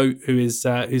Godot, who's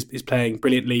playing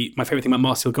brilliantly. My favourite thing about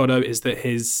Martial Godot is that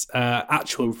his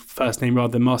actual first name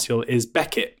rather than Martial is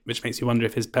Beckett, which makes you wonder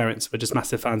if his parents were just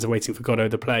massive fans of Waiting for Godot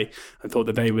to play and thought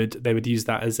that they would use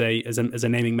that as a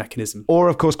naming mechanism. Or,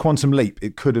 of course, Quantum Leap.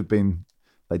 It could have been.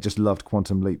 They just loved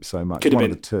Quantum Leap so much. Could have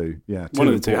been. Of the two. Yeah, one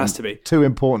of the two has to be. Two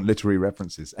important literary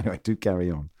references. Anyway, do carry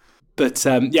on. But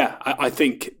I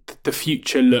think the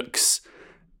future looks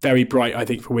very bright, I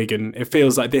think, for Wigan. It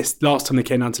feels like this last time they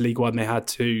came down to League One, they had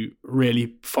to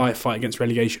really firefight against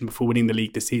relegation before winning the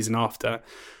league the season after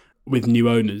with new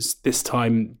owners. This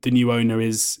time, the new owner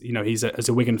is, as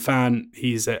a Wigan fan,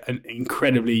 he's an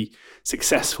incredibly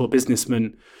successful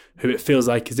businessman who it feels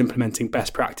like is implementing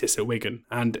best practice at Wigan.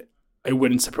 And it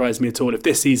wouldn't surprise me at all if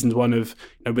this season's one of,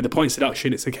 with the points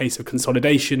deduction, it's a case of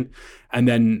consolidation. And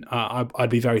then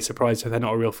I'd be very surprised if they're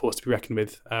not a real force to be reckoned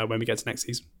with when we get to next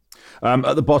season.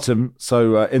 At the bottom,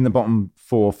 so in the bottom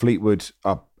four, Fleetwood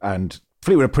up, and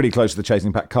Fleetwood are pretty close to the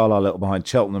chasing pack. Carlisle a little behind,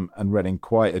 Cheltenham and Reading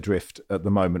quite adrift at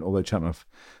the moment, although Cheltenham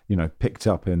have, picked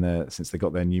up in there since they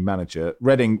got their new manager.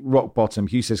 Reading, rock bottom.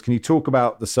 Hugh says, can you talk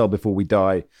about the Sell Before We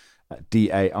Die,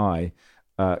 DAI,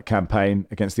 campaign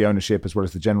against the ownership, as well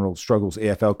as the general struggles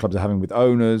EFL clubs are having with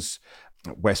owners?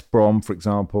 West Brom, for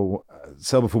example.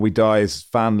 Sell Before We Die is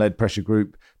fan-led pressure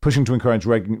group pushing to encourage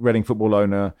Reading football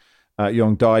owner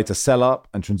Yong Dai to sell up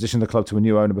and transition the club to a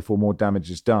new owner before more damage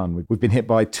is done. We've been hit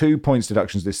by 2 points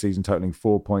deductions this season, totaling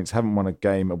 4 points. Haven't won a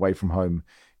game away from home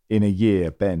in a year.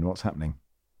 Ben, what's happening?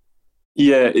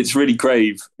 Yeah, it's really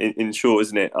grave in short,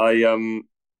 isn't it? I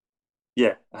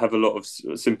have a lot of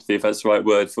sympathy, if that's the right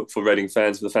word, for Reading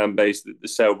fans, for the fan base. The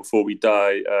Sell Before We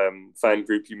Die fan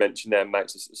group you mentioned there,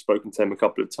 Max has spoken to them a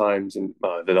couple of times in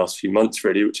the last few months,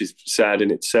 really, which is sad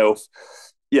in itself.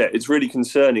 Yeah, it's really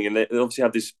concerning. And they obviously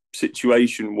have this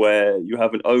situation where you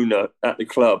have an owner at the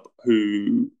club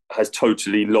who has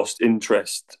totally lost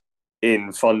interest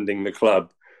in funding the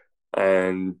club.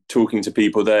 And talking to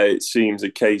people there, it seems a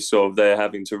case of they're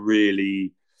having to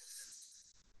really...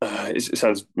 it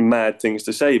sounds mad things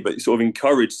to say, but sort of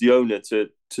encourage the owner to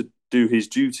do his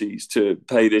duties, to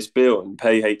pay this bill and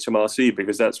pay HMRC,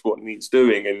 because that's what needs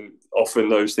doing. And often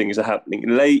those things are happening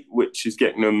late, which is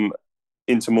getting them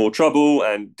into more trouble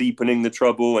and deepening the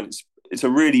trouble. And it's a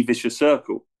really vicious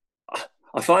circle.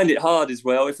 I find it hard as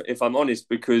well, if I'm honest,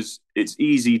 because it's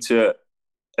easy to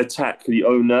attack the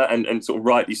owner and sort of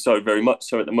rightly so, very much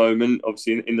so at the moment,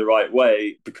 obviously in the right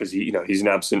way, because he's an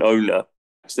absent owner.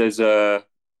 So there's a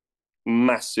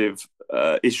massive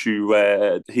issue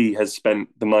where he has spent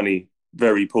the money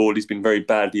very poorly. He's been very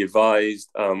badly advised.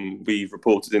 We've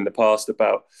reported in the past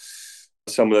about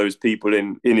some of those people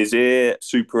in his ear,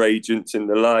 super agents and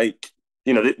the like.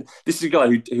 This is a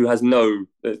guy who has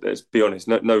let's be honest,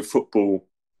 no football.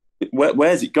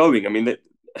 Where's it going? I mean,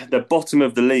 the bottom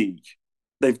of the league,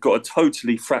 they've got a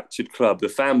totally fractured club. The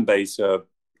fan base are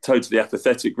totally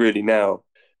apathetic really now.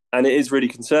 And it is really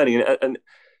concerning. And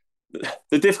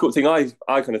the difficult thing I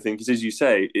kind of think is, as you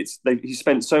say, he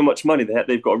spent so much money.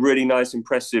 They've got a really nice,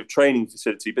 impressive training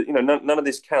facility, but none of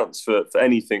this counts for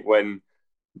anything when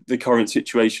the current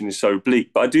situation is so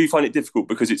bleak. But I do find it difficult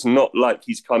because it's not like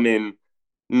he's come in,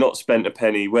 not spent a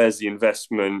penny. Where's the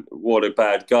investment? What a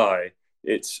bad guy!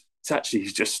 It's actually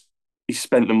he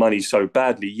spent the money so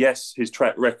badly. Yes, his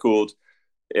track record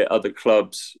at other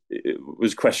clubs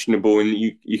was questionable, and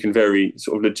you can very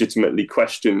sort of legitimately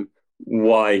question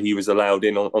why he was allowed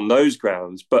in on those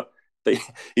grounds, but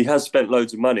he has spent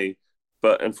loads of money,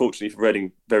 but unfortunately for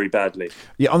Reading, very badly.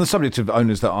 Yeah, on the subject of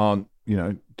owners that aren't,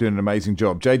 doing an amazing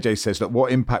job, JJ says, look,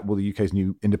 what impact will the UK's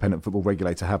new independent football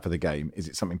regulator have for the game? Is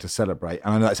it something to celebrate?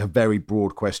 And I know that's a very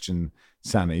broad question,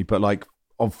 Sani, but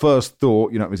on first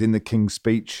thought, it was in the King's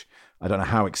speech. I don't know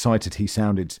how excited he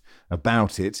sounded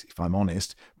about it, if I'm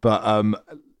honest, but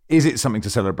is it something to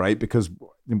celebrate? Because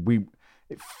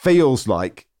it feels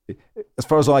like, as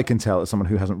far as I can tell, as someone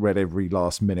who hasn't read every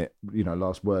last minute,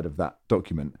 last word of that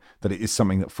document, that it is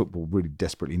something that football really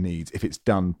desperately needs if it's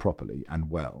done properly and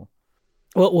well.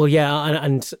 Well, yeah,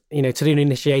 and to the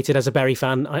uninitiated, as a Bury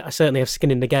fan, I certainly have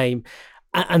skin in the game,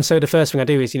 and so the first thing I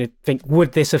do is think,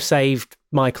 would this have saved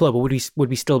my club, or would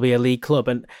we still be a league club?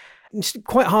 And It's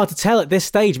quite hard to tell at this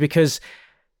stage because,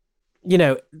 you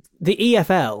know, the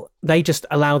EFL, they just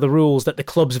allow the rules that the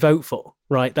clubs vote for,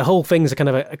 right? The whole thing's a kind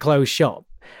of a closed shop.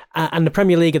 And the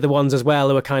Premier League are the ones as well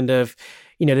who are kind of,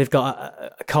 you know, they've got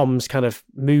a comms kind of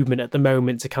movement at the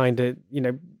moment to kind of, you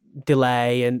know,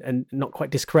 delay and not quite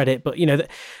discredit. But, you know,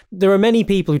 there are many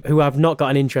people who have not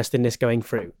got an interest in this going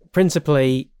through.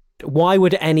 Principally, why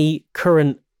would any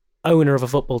current owner of a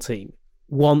football team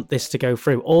want this to go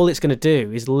through? All it's going to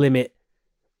do is limit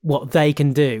what they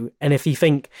can do. And if you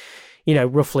think, you know,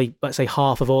 roughly, let's say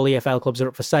half of all EFL clubs are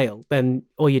up for sale, then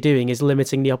all you're doing is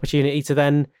limiting the opportunity to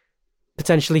then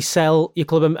potentially sell your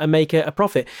club and make a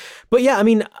profit. But yeah, I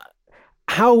mean,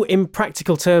 how in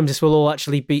practical terms this will all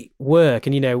actually work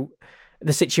and, you know,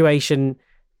 the situation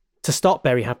to stop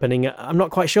Bury happening, I'm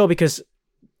not quite sure, because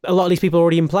a lot of these people are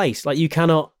already in place. Like, you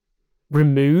cannot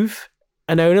remove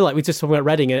an owner, like we just talked about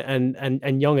Reading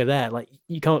and Young are there. Like,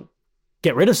 you can't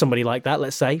get rid of somebody like that,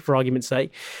 let's say, for argument's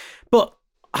sake. But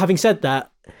having said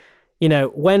that, you know,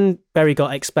 when Bury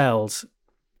got expelled,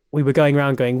 we were going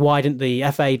around going, why didn't the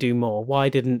FA do more? Why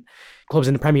didn't clubs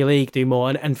in the Premier League do more?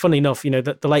 And funnily enough, you know,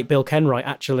 the late Bill Kenwright,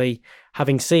 actually,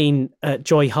 having seen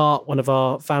Joy Hart, one of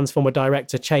our fans' former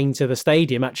director, chained to the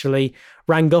stadium, actually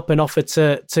rang up and offered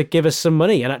to give us some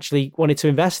money and actually wanted to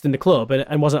invest in the club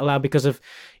and wasn't allowed because of,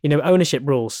 you know, ownership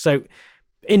rules. So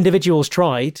individuals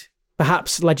tried.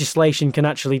 Perhaps legislation can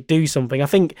actually do something. I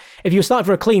think if you were starting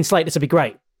for a clean slate, this would be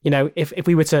great. You know, if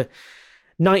we were to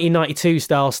 1992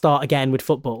 style start again with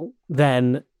football,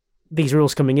 then these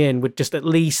rules coming in would just at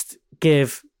least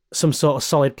give some sort of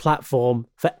solid platform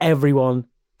for everyone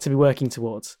to be working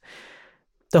towards.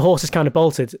 The horse is kind of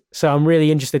bolted, so I'm really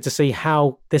interested to see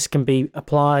how this can be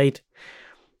applied.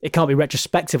 It can't be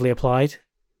retrospectively applied,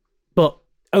 but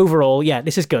overall, yeah,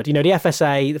 this is good. You know, the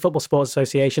FSA, the Football Sports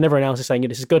Association, everyone else is saying,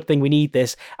 this is a good thing, we need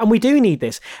this, and we do need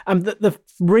this. And the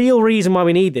real reason why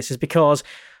we need this is because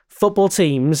football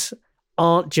teams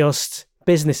aren't just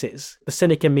businesses. The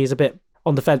cynic in me is a bit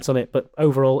on the fence on it, but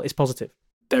overall, it's positive.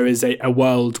 There is a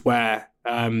world where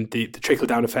the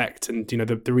trickle-down effect and, you know,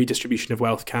 the redistribution of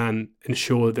wealth can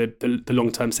ensure the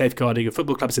long-term safeguarding of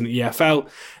football clubs in the EFL.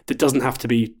 That doesn't have to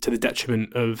be to the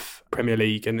detriment of Premier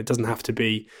League, and it doesn't have to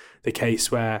be the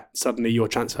case where suddenly your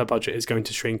transfer budget is going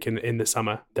to shrink in the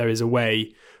summer. There is a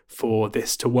way for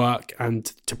this to work and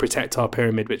to protect our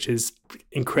pyramid, which is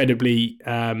incredibly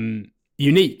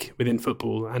unique within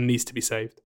football and needs to be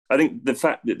saved. I think the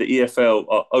fact that the EFL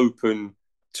are open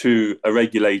to a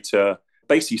regulator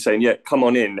basically saying, yeah, come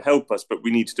on in, help us, but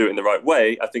we need to do it in the right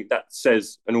way, I think that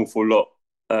says an awful lot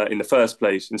in the first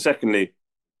place. And secondly,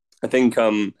 I think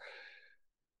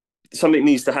something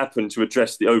needs to happen to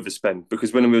address the overspend,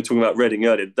 because when we were talking about Reading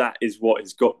earlier, that is what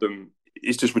has got them.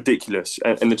 It's just ridiculous.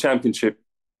 And the Championship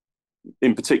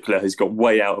in particular has got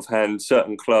way out of hand.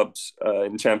 Certain clubs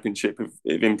in the Championship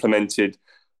have implemented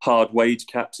hard wage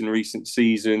caps in recent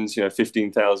seasons, you know,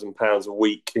 £15,000 a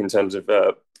week in terms of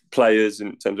players,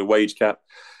 in terms of wage cap.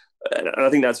 And I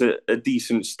think that's a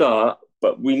decent start,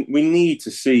 but we need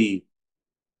to see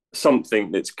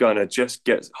something that's going to just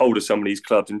get hold of some of these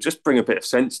clubs and just bring a bit of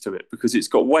sense to it, because it's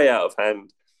got way out of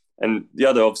hand. And the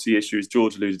other obviously issue, as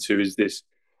George alluded to, is this,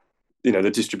 you know,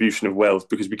 the distribution of wealth,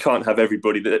 because we can't have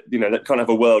everybody that, you know, that can't have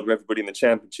a world where everybody in the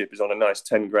Championship is on a nice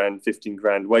 10 grand, 15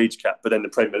 grand wage cap, but then the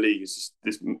Premier League is just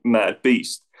this mad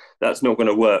beast. That's not going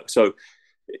to work. So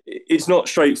it's not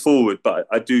straightforward, but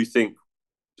I do think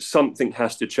something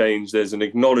has to change. There's an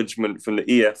acknowledgement from the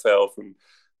EFL, from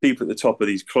people at the top of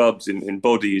these clubs in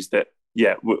bodies that,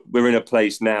 yeah, we're in a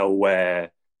place now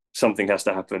where something has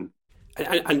to happen.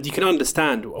 And you can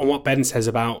understand on what Ben says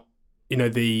about, you know,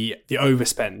 the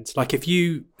overspend. Like, if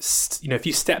you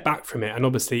step back from it, and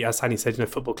obviously, as Sandy said, you know,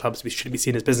 football clubs, we shouldn't be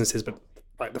seen as businesses, but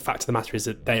like, the fact of the matter is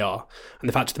that they are, and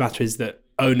the fact of the matter is that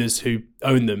owners who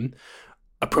own them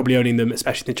are probably owning them,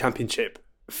 especially in the Championship,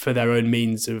 for their own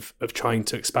means of trying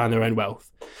to expand their own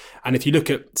wealth. And if you look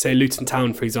at, say, Luton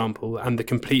Town, for example, and the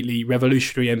completely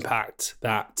revolutionary impact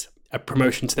that a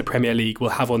promotion to the Premier League will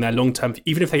have on their long-term,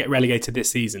 even if they get relegated this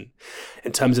season,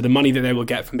 in terms of the money that they will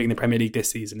get from being in the Premier League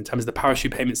this season, in terms of the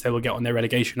parachute payments they will get on their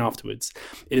relegation afterwards,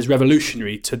 it is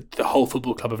revolutionary to the whole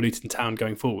football club of Luton Town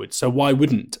going forward. So why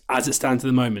wouldn't, as it stands at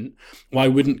the moment, why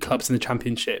wouldn't clubs in the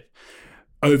Championship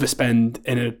overspend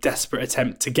in a desperate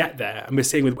attempt to get there? And we're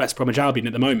seeing with West Bromwich Albion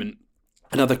at the moment,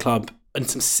 another club under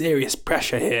some serious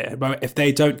pressure here. If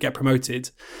they don't get promoted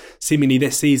seemingly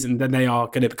this season, then they are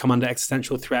going to become under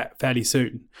existential threat fairly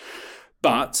soon.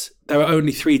 But there are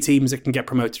only 3 teams that can get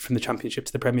promoted from the Championship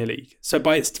to the Premier League. So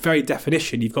by its very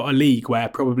definition, you've got a league where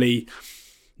probably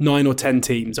 9 or 10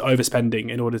 teams are overspending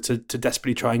in order to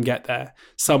desperately try and get there,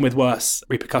 some with worse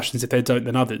repercussions if they don't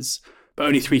than others, but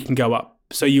only 3 can go up.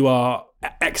 So you are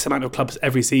X amount of clubs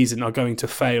every season are going to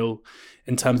fail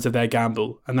in terms of their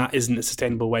gamble, and that isn't a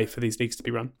sustainable way for these leagues to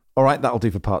be run. All right, that'll do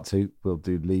for part 2. We'll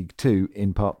do League 2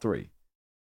 in part 3.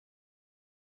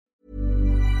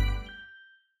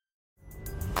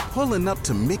 Pulling up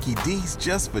to Mickey D's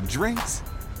just for drinks?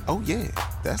 Oh yeah,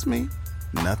 that's me.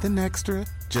 Nothing extra,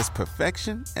 just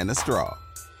perfection and a straw.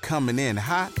 Coming in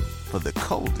hot for the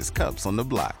coldest cups on the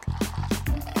block.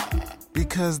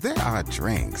 Because there are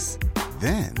drinks.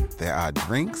 Then there are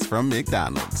drinks from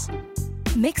McDonald's.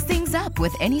 Mix things up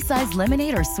with any size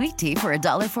lemonade or sweet tea for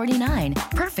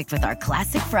 $1.49. Perfect with our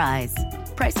classic fries.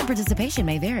 Price and participation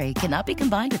may vary. Cannot be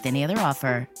combined with any other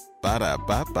offer.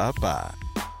 Ba-da-ba-ba-ba.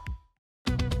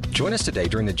 Join us today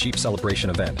during the Jeep Celebration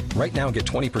event. Right now, get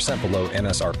 20% below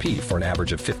MSRP for an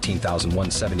average of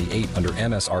 $15,178 under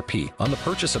MSRP on the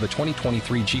purchase of a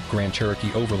 2023 Jeep Grand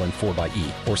Cherokee Overland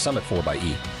 4xE or Summit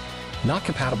 4xE. Not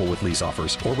compatible with lease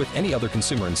offers or with any other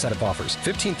consumer incentive offers.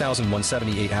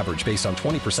 $15,178 average based on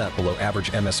 20% below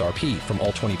average MSRP from all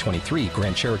 2023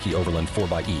 Grand Cherokee Overland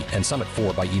 4xE and Summit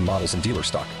 4xE models in dealer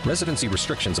stock. Residency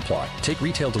restrictions apply. Take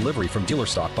retail delivery from dealer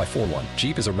stock by 4/1.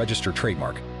 Jeep is a registered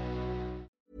trademark.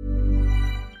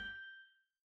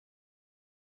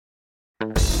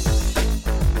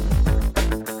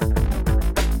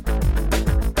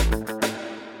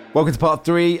 Welcome to part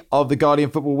 3 of the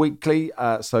Guardian Football Weekly.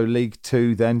 So League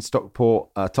 2 then, Stockport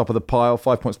top of the pile,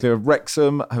 5 points clear of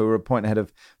Wrexham, who are a point ahead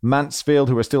of Mansfield,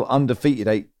 who are still undefeated,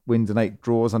 8 wins and 8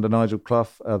 draws under Nigel Clough.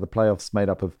 The playoffs made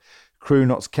up of Crewe,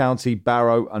 Notts County,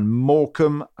 Barrow and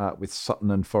Morecambe, with Sutton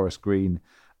and Forest Green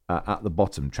at the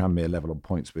bottom. Tranmere level on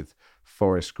points with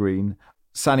Forest Green.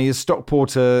 Sani, is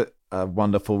Stockport a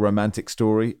wonderful romantic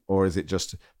story, or is it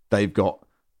just they've got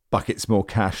buckets more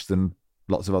cash than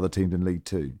lots of other teams in League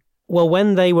 2? Well,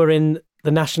 when they were in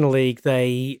the National League,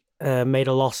 they made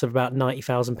a loss of about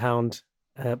 £90,000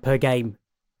 per game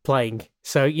playing.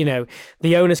 So,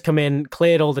 the owners come in,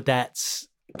 cleared all the debts,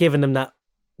 given them that,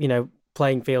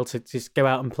 playing field to just go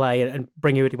out and play and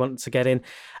bring who they want to get in.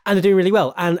 And they're doing really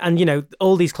well. And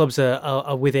all these clubs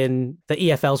are within the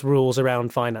EFL's rules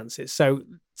around finances. So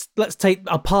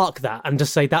I'll park that and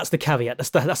just say that's the caveat.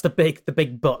 That's the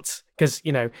big but. Because,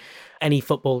 any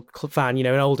football fan,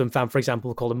 an Oldham fan, for example,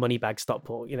 will call them Moneybag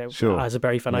Stockport. Sure. As a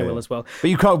Bury fan, I will as well. But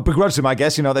you can't begrudge them, I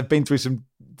guess. They've been through some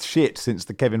shit since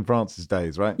the Kevin Francis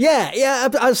days, right? Yeah,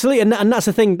 absolutely. And that's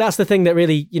the thing. That's the thing that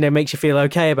really, makes you feel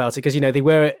okay about it. Because, they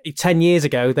were 10 years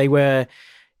ago, they were,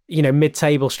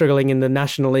 mid-table struggling in the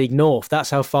National League North.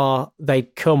 That's how far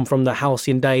they'd come from the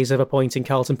halcyon days of appointing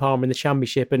Carlton Palmer in the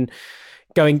Championship and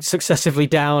going successively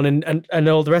down and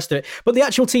all the rest of it. But the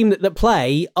actual team that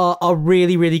play are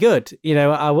really, really good.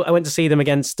 I went to see them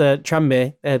against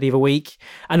Tranmere the other week,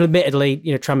 and admittedly,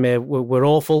 Tranmere were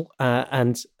awful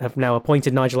and have now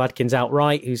appointed Nigel Adkins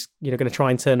outright, who's going to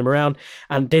try and turn them around,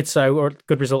 and did so, or a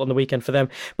good result on the weekend for them.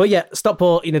 But yeah,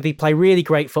 Stockport, they play really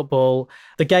great football.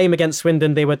 The game against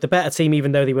Swindon, they were the better team,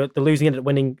 even though the losing, ended up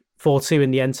winning 4-2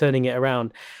 in the end, turning it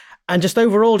around. And just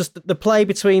overall, just the play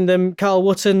between them. Carl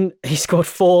Wootton, he scored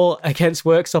 4 against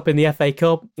Worksop in the FA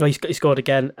Cup. Well, he scored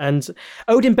again. And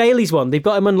Odin Bailey's one. They've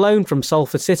got him on loan from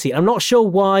Salford City. I'm not sure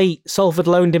why Salford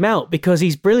loaned him out, because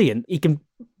he's brilliant. He can,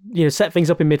 set things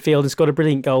up in midfield and scored a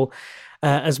brilliant goal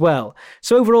as well.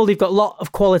 So overall, they've got a lot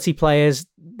of quality players.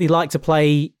 They like to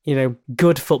play,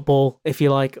 good football, if you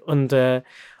like, under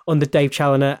Dave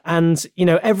Challoner. And,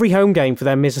 every home game for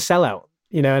them is a sellout.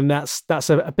 And that's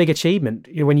a big achievement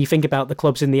when you think about the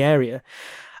clubs in the area.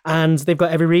 And they've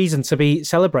got every reason to be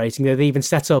celebrating. They even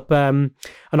set up an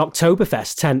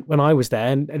Oktoberfest tent when I was there,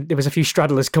 and there was a few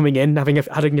straddlers coming in, having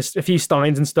a few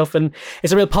steins and stuff. And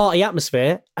it's a real party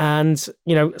atmosphere. And,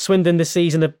 Swindon this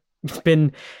season have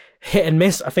been hit and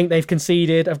miss. I think they've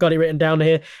conceded, I've got it written down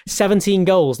here, 17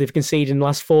 goals they've conceded in the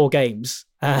last 4 games.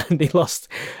 And they lost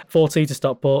 4-2 to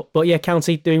Stockport. But yeah,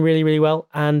 County doing really, really well.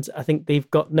 And I think they've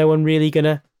got no one really going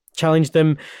to challenge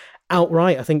them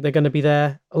outright. I think they're going to be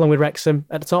there along with Wrexham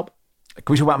at the top.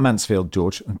 Can we talk about Mansfield,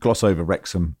 George, and gloss over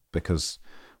Wrexham, because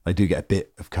they do get a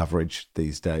bit of coverage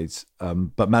these days.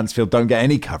 But Mansfield don't get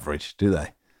any coverage, do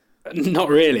they? Not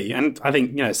really. And I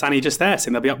think, Sani just there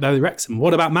saying they'll be up there with Wrexham.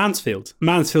 What about Mansfield?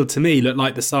 Mansfield, to me, look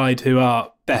like the side who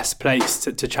are best placed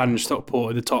to challenge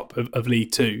Stockport at the top of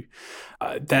League 2.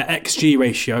 their XG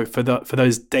ratio for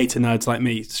those data nerds like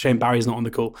me. It's a shame Barry's not on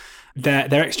the call. Their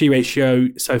XG ratio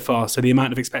so far, so the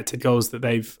amount of expected goals that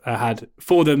they've had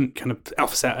for them, kind of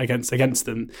offset against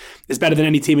them, is better than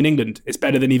any team in England. It's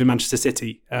better than even Manchester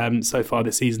City so far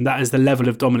this season. That is the level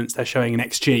of dominance they're showing in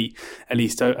XG, at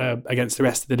least against the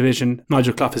rest of the division.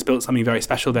 Nigel Clough has built something very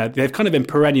special there. They've kind of been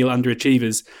perennial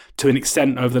underachievers to an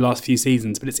extent over the last few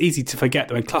seasons, but it's easy to forget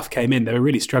that when Clough came in, they were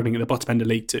really struggling at the bottom end of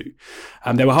League Two.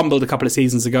 They were humbled a couple of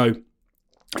seasons ago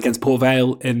against Port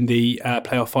Vale in the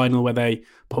playoff final, where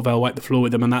Port Vale wiped the floor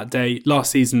with them on that day.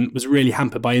 Last season was really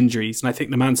hampered by injuries, and I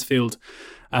think the Mansfield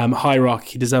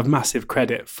hierarchy deserve massive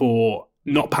credit for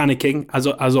not panicking,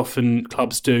 as often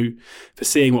clubs do, for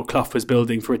seeing what Clough was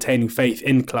building, for retaining faith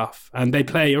in Clough. And they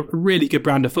play a really good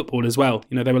brand of football as well.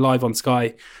 You know, they were live on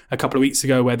Sky a couple of weeks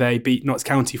ago where they beat Notts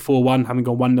County 4-1, having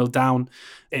gone 1-0 down.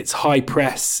 It's high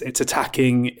press, it's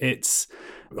attacking, it's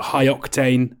high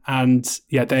octane, and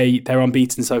yeah, they're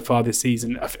unbeaten so far this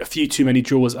season. A few too many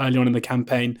draws early on in the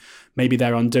campaign, maybe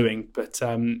they're undoing. But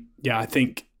I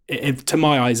think, to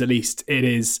my eyes at least, it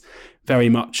is very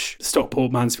much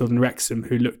Stockport, Mansfield and Wrexham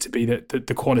who look to be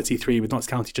the quality three, with Notts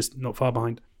County just not far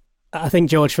behind. I think,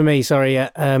 George, for me,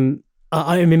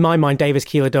 in my mind, Davis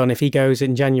Keeler-Dunn, if he goes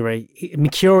in January,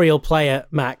 mercurial player,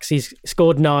 Max. He's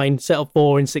scored 9, set up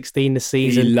 4 in 16 this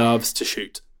season. He loves to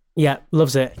shoot. Yeah,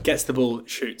 loves it. Gets the ball,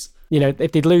 shoots. You know,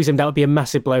 if they'd lose him, that would be a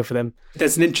massive blow for them.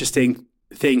 There's an interesting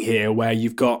thing here where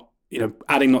you've got,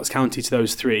 adding Notts County to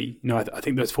those three. I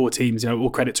think those 4 teams, all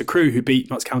credit to Crewe, who beat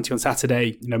Notts County on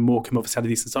Saturday. Morecambe obviously had a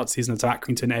decent start to the season, to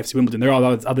Accrington, AFC Wimbledon. There are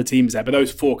other teams there, but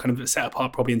those 4 kind of set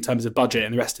apart probably in terms of budget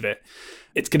and the rest of it.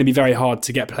 It's going to be very hard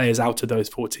to get players out of those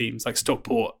 4 teams. Like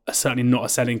Stockport are certainly not a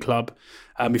selling club.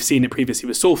 We've seen it previously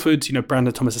with Salford.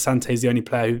 Brandon Thomas Asante is the only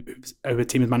player who a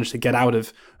team has managed to get out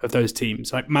of those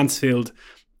teams. Like Mansfield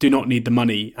do not need the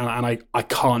money, and I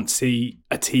can't see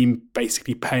a team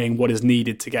basically paying what is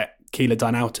needed to get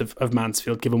Keeler-Dunn out of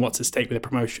Mansfield, given what's at stake with a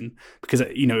promotion, because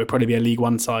it'll probably be a League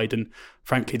One side, and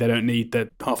frankly they don't need the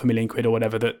 £500,000 or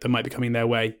whatever that might be coming their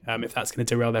way if that's going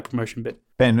to derail their promotion bid.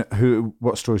 Ben,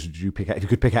 what stories would you pick out? If you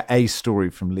could pick out a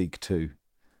story from League Two,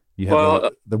 you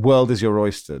have the world is your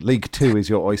oyster. League Two is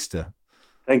your oyster.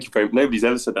 Thank you very much. Nobody's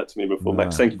ever said that to me before,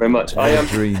 Max. Thank you very much.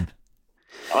 Dream.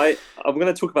 I'm going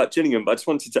to talk about Gillingham, but I just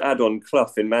wanted to add on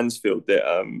Clough in Mansfield that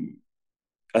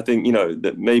I think,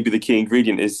 that maybe the key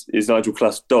ingredient is Nigel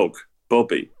Clough's dog,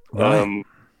 Bobby, right.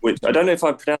 Which I don't know if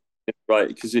I pronounced it right,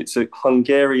 because it's a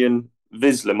Hungarian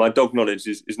Vizsla. My dog knowledge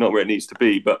is not where it needs to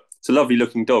be, but it's a lovely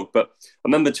looking dog. But I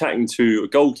remember chatting to a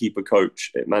goalkeeper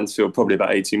coach at Mansfield probably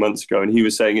about 18 months ago, and he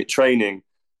was saying at training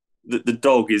that the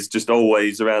dog is just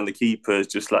always around the keepers,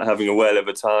 just like having a whale of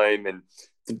a time. And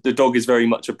the dog is very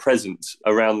much a presence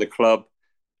around the club.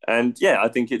 And yeah, I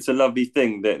think it's a lovely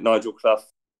thing that Nigel Clough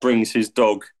brings his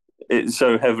dog. It's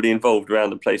so heavily involved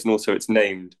around the place, and also it's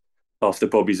named after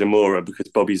Bobby Zamora, because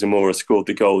Bobby Zamora scored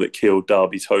the goal that killed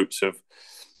Derby's hopes of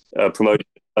promoting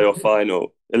the playoff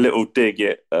final. A little dig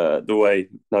at the way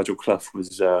Nigel Clough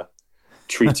was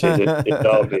treated at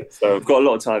Derby. So I've got a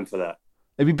lot of time for that.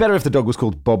 It'd be better if the dog was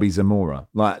called Bobby Zamora,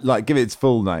 like give it its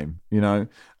full name,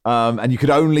 and you could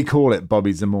only call it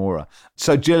Bobby Zamora.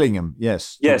 So Gillingham,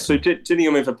 yes. Yeah, so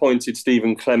Gillingham have appointed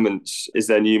Stephen Clements as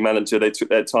their new manager. They took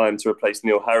their time to replace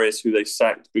Neil Harris, who they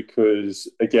sacked because,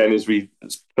 again, as we've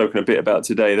spoken a bit about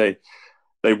today,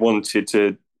 they wanted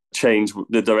to change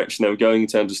the direction they were going in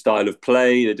terms of style of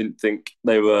play. They didn't think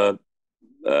they were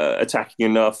attacking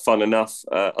enough, fun enough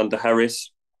under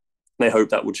Harris. They hope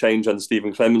that will change under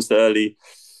Stephen Clements. The early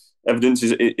evidence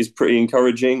is pretty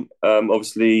encouraging.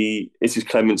 Obviously, it is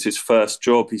Clements' first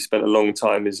job. He spent a long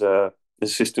time as an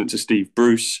assistant to Steve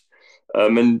Bruce.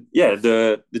 And yeah,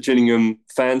 the Gillingham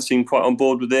fans seem quite on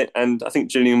board with it. And I think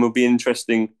Gillingham will be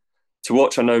interesting to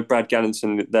watch. I know Brad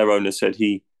Gallinson, their owner, said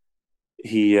he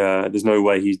there's no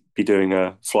way he'd be doing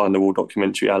a fly on the wall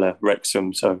documentary a la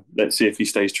Wrexham. So let's see if he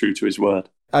stays true to his word.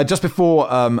 Just before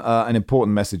an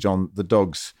important message on the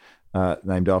dogs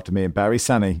named after me and Barry,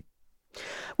 Sani.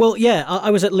 Well, yeah,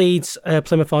 I was at Leeds,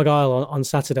 Plymouth Argyle on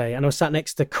Saturday, and I was sat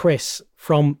next to Chris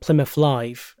from Plymouth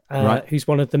Live, right, who's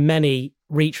one of the many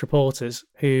Reach reporters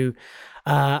who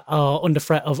are under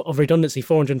threat of redundancy,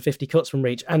 450 cuts from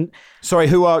Reach. And sorry,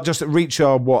 who are just Reach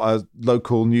are what, a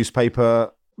local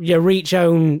newspaper? Yeah, Reach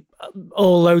own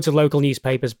loads of local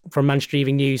newspapers, from Manchester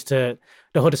Evening News to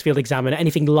the Huddersfield Examiner,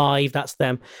 anything live, that's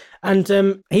them.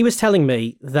 And he was telling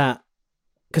me that,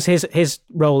 because his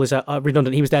role is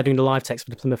redundant, he was there doing the live text for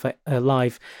the Plymouth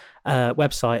Live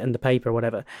website and the paper or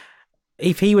whatever.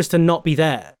 If he was to not be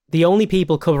there, the only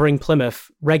people covering Plymouth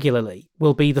regularly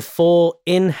will be the 4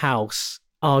 in-house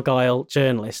Argyle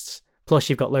journalists, plus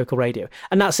you've got local radio.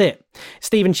 And that's it.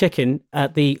 Stephen Chicken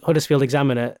at the Huddersfield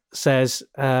Examiner says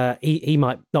he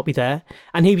might not be there.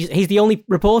 And he's the only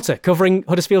reporter covering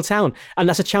Huddersfield Town. And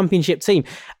that's a championship team.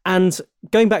 And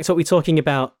going back to what we're talking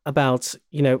about,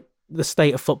 the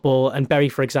state of football and Bury,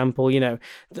 for example,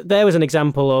 there was an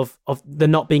example of there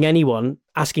not being anyone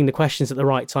asking the questions at the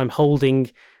right time, holding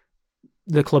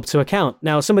the club to account.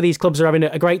 Now, some of these clubs are having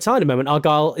a great time at the moment.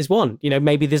 Argyle is one.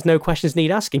 Maybe there's no questions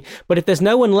need asking. But if there's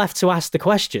no one left to ask the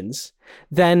questions,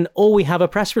 then all we have are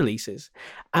press releases.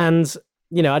 And,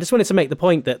 I just wanted to make the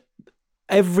point that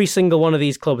every single one of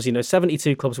these clubs,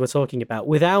 72 clubs we're talking about,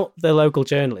 without the local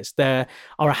journalists, there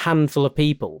are a handful of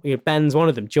people. Ben's one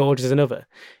of them, George is another,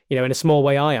 in a small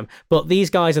way I am. But these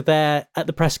guys are there at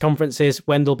the press conferences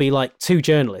when there'll be like 2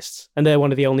 journalists and they're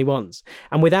one of the only ones.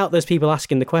 And without those people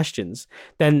asking the questions,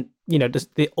 then,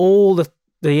 all the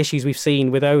issues we've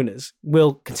seen with owners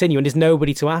will continue and there's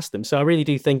nobody to ask them. So I really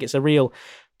do think it's a real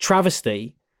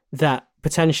travesty that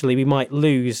potentially we might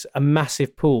lose a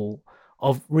massive pool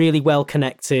of really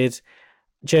well-connected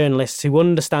journalists who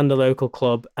understand the local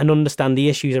club and understand the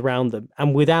issues around them.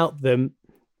 And without them,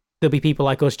 there'll be people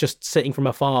like us just sitting from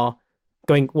afar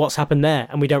going, what's happened there?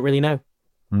 And we don't really know.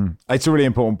 It's a really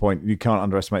important point. You can't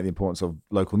underestimate the importance of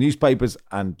local newspapers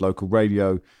and local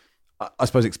radio. I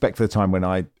suppose expect for the time when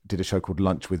I did a show called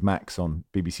Lunch with Max on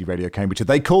BBC Radio Cambridge.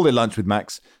 They called it Lunch with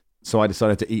Max, so I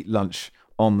decided to eat lunch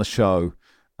on the show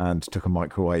and took a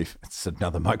microwave, it's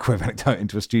another microwave anecdote,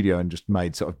 into a studio and just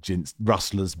made sort of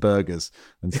Rustler's burgers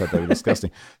and said they were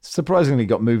disgusting. Surprisingly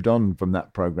got moved on from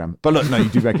that programme. But look, no, you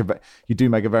do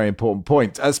make a very important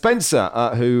point. Spencer,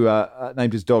 who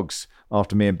named his dogs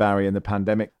after me and Barry in the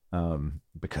pandemic,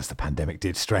 because the pandemic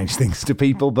did strange things to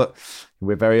people, but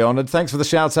we're very honoured. Thanks for the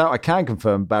shout out. I can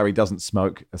confirm Barry doesn't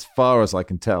smoke, as far as I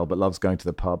can tell, but loves going to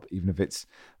the pub, even if it's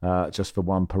just for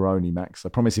one Peroni, Max. I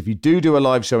promise if you do a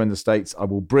live show in the States, I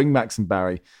will bring Max and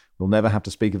Barry. We'll never have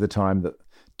to speak of the time that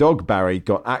dog Barry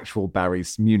got actual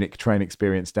Barry's Munich train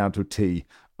experience down to a T,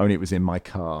 only it was in my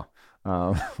car.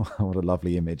 What a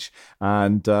lovely image.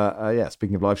 And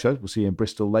speaking of live shows, we'll see you in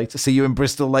Bristol later. See you in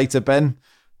Bristol later, Ben.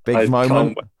 Big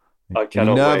moment. I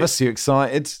cannot nervous? wait. You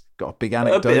excited? Got a big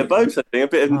anecdote? A bit of both, I think. A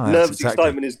bit of nervous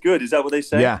excitement is good. Is that what they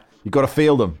say? Yeah, you've got to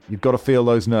feel them. You've got to feel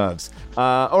those nerves.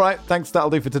 All right, thanks. That'll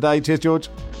do for today. Cheers, George.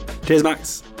 Cheers,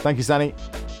 Max. Thank you, Sani.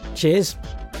 Cheers.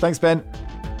 Thanks, Ben.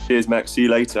 Cheers, Max. See you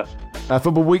later.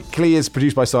 Football Weekly is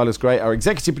produced by Silas Gray. Our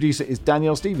executive producer is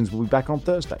Danielle Stevens. We'll be back on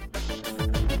Thursday.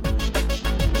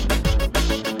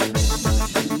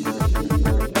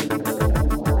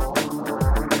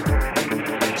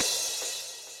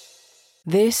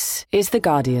 This is The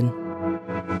Guardian.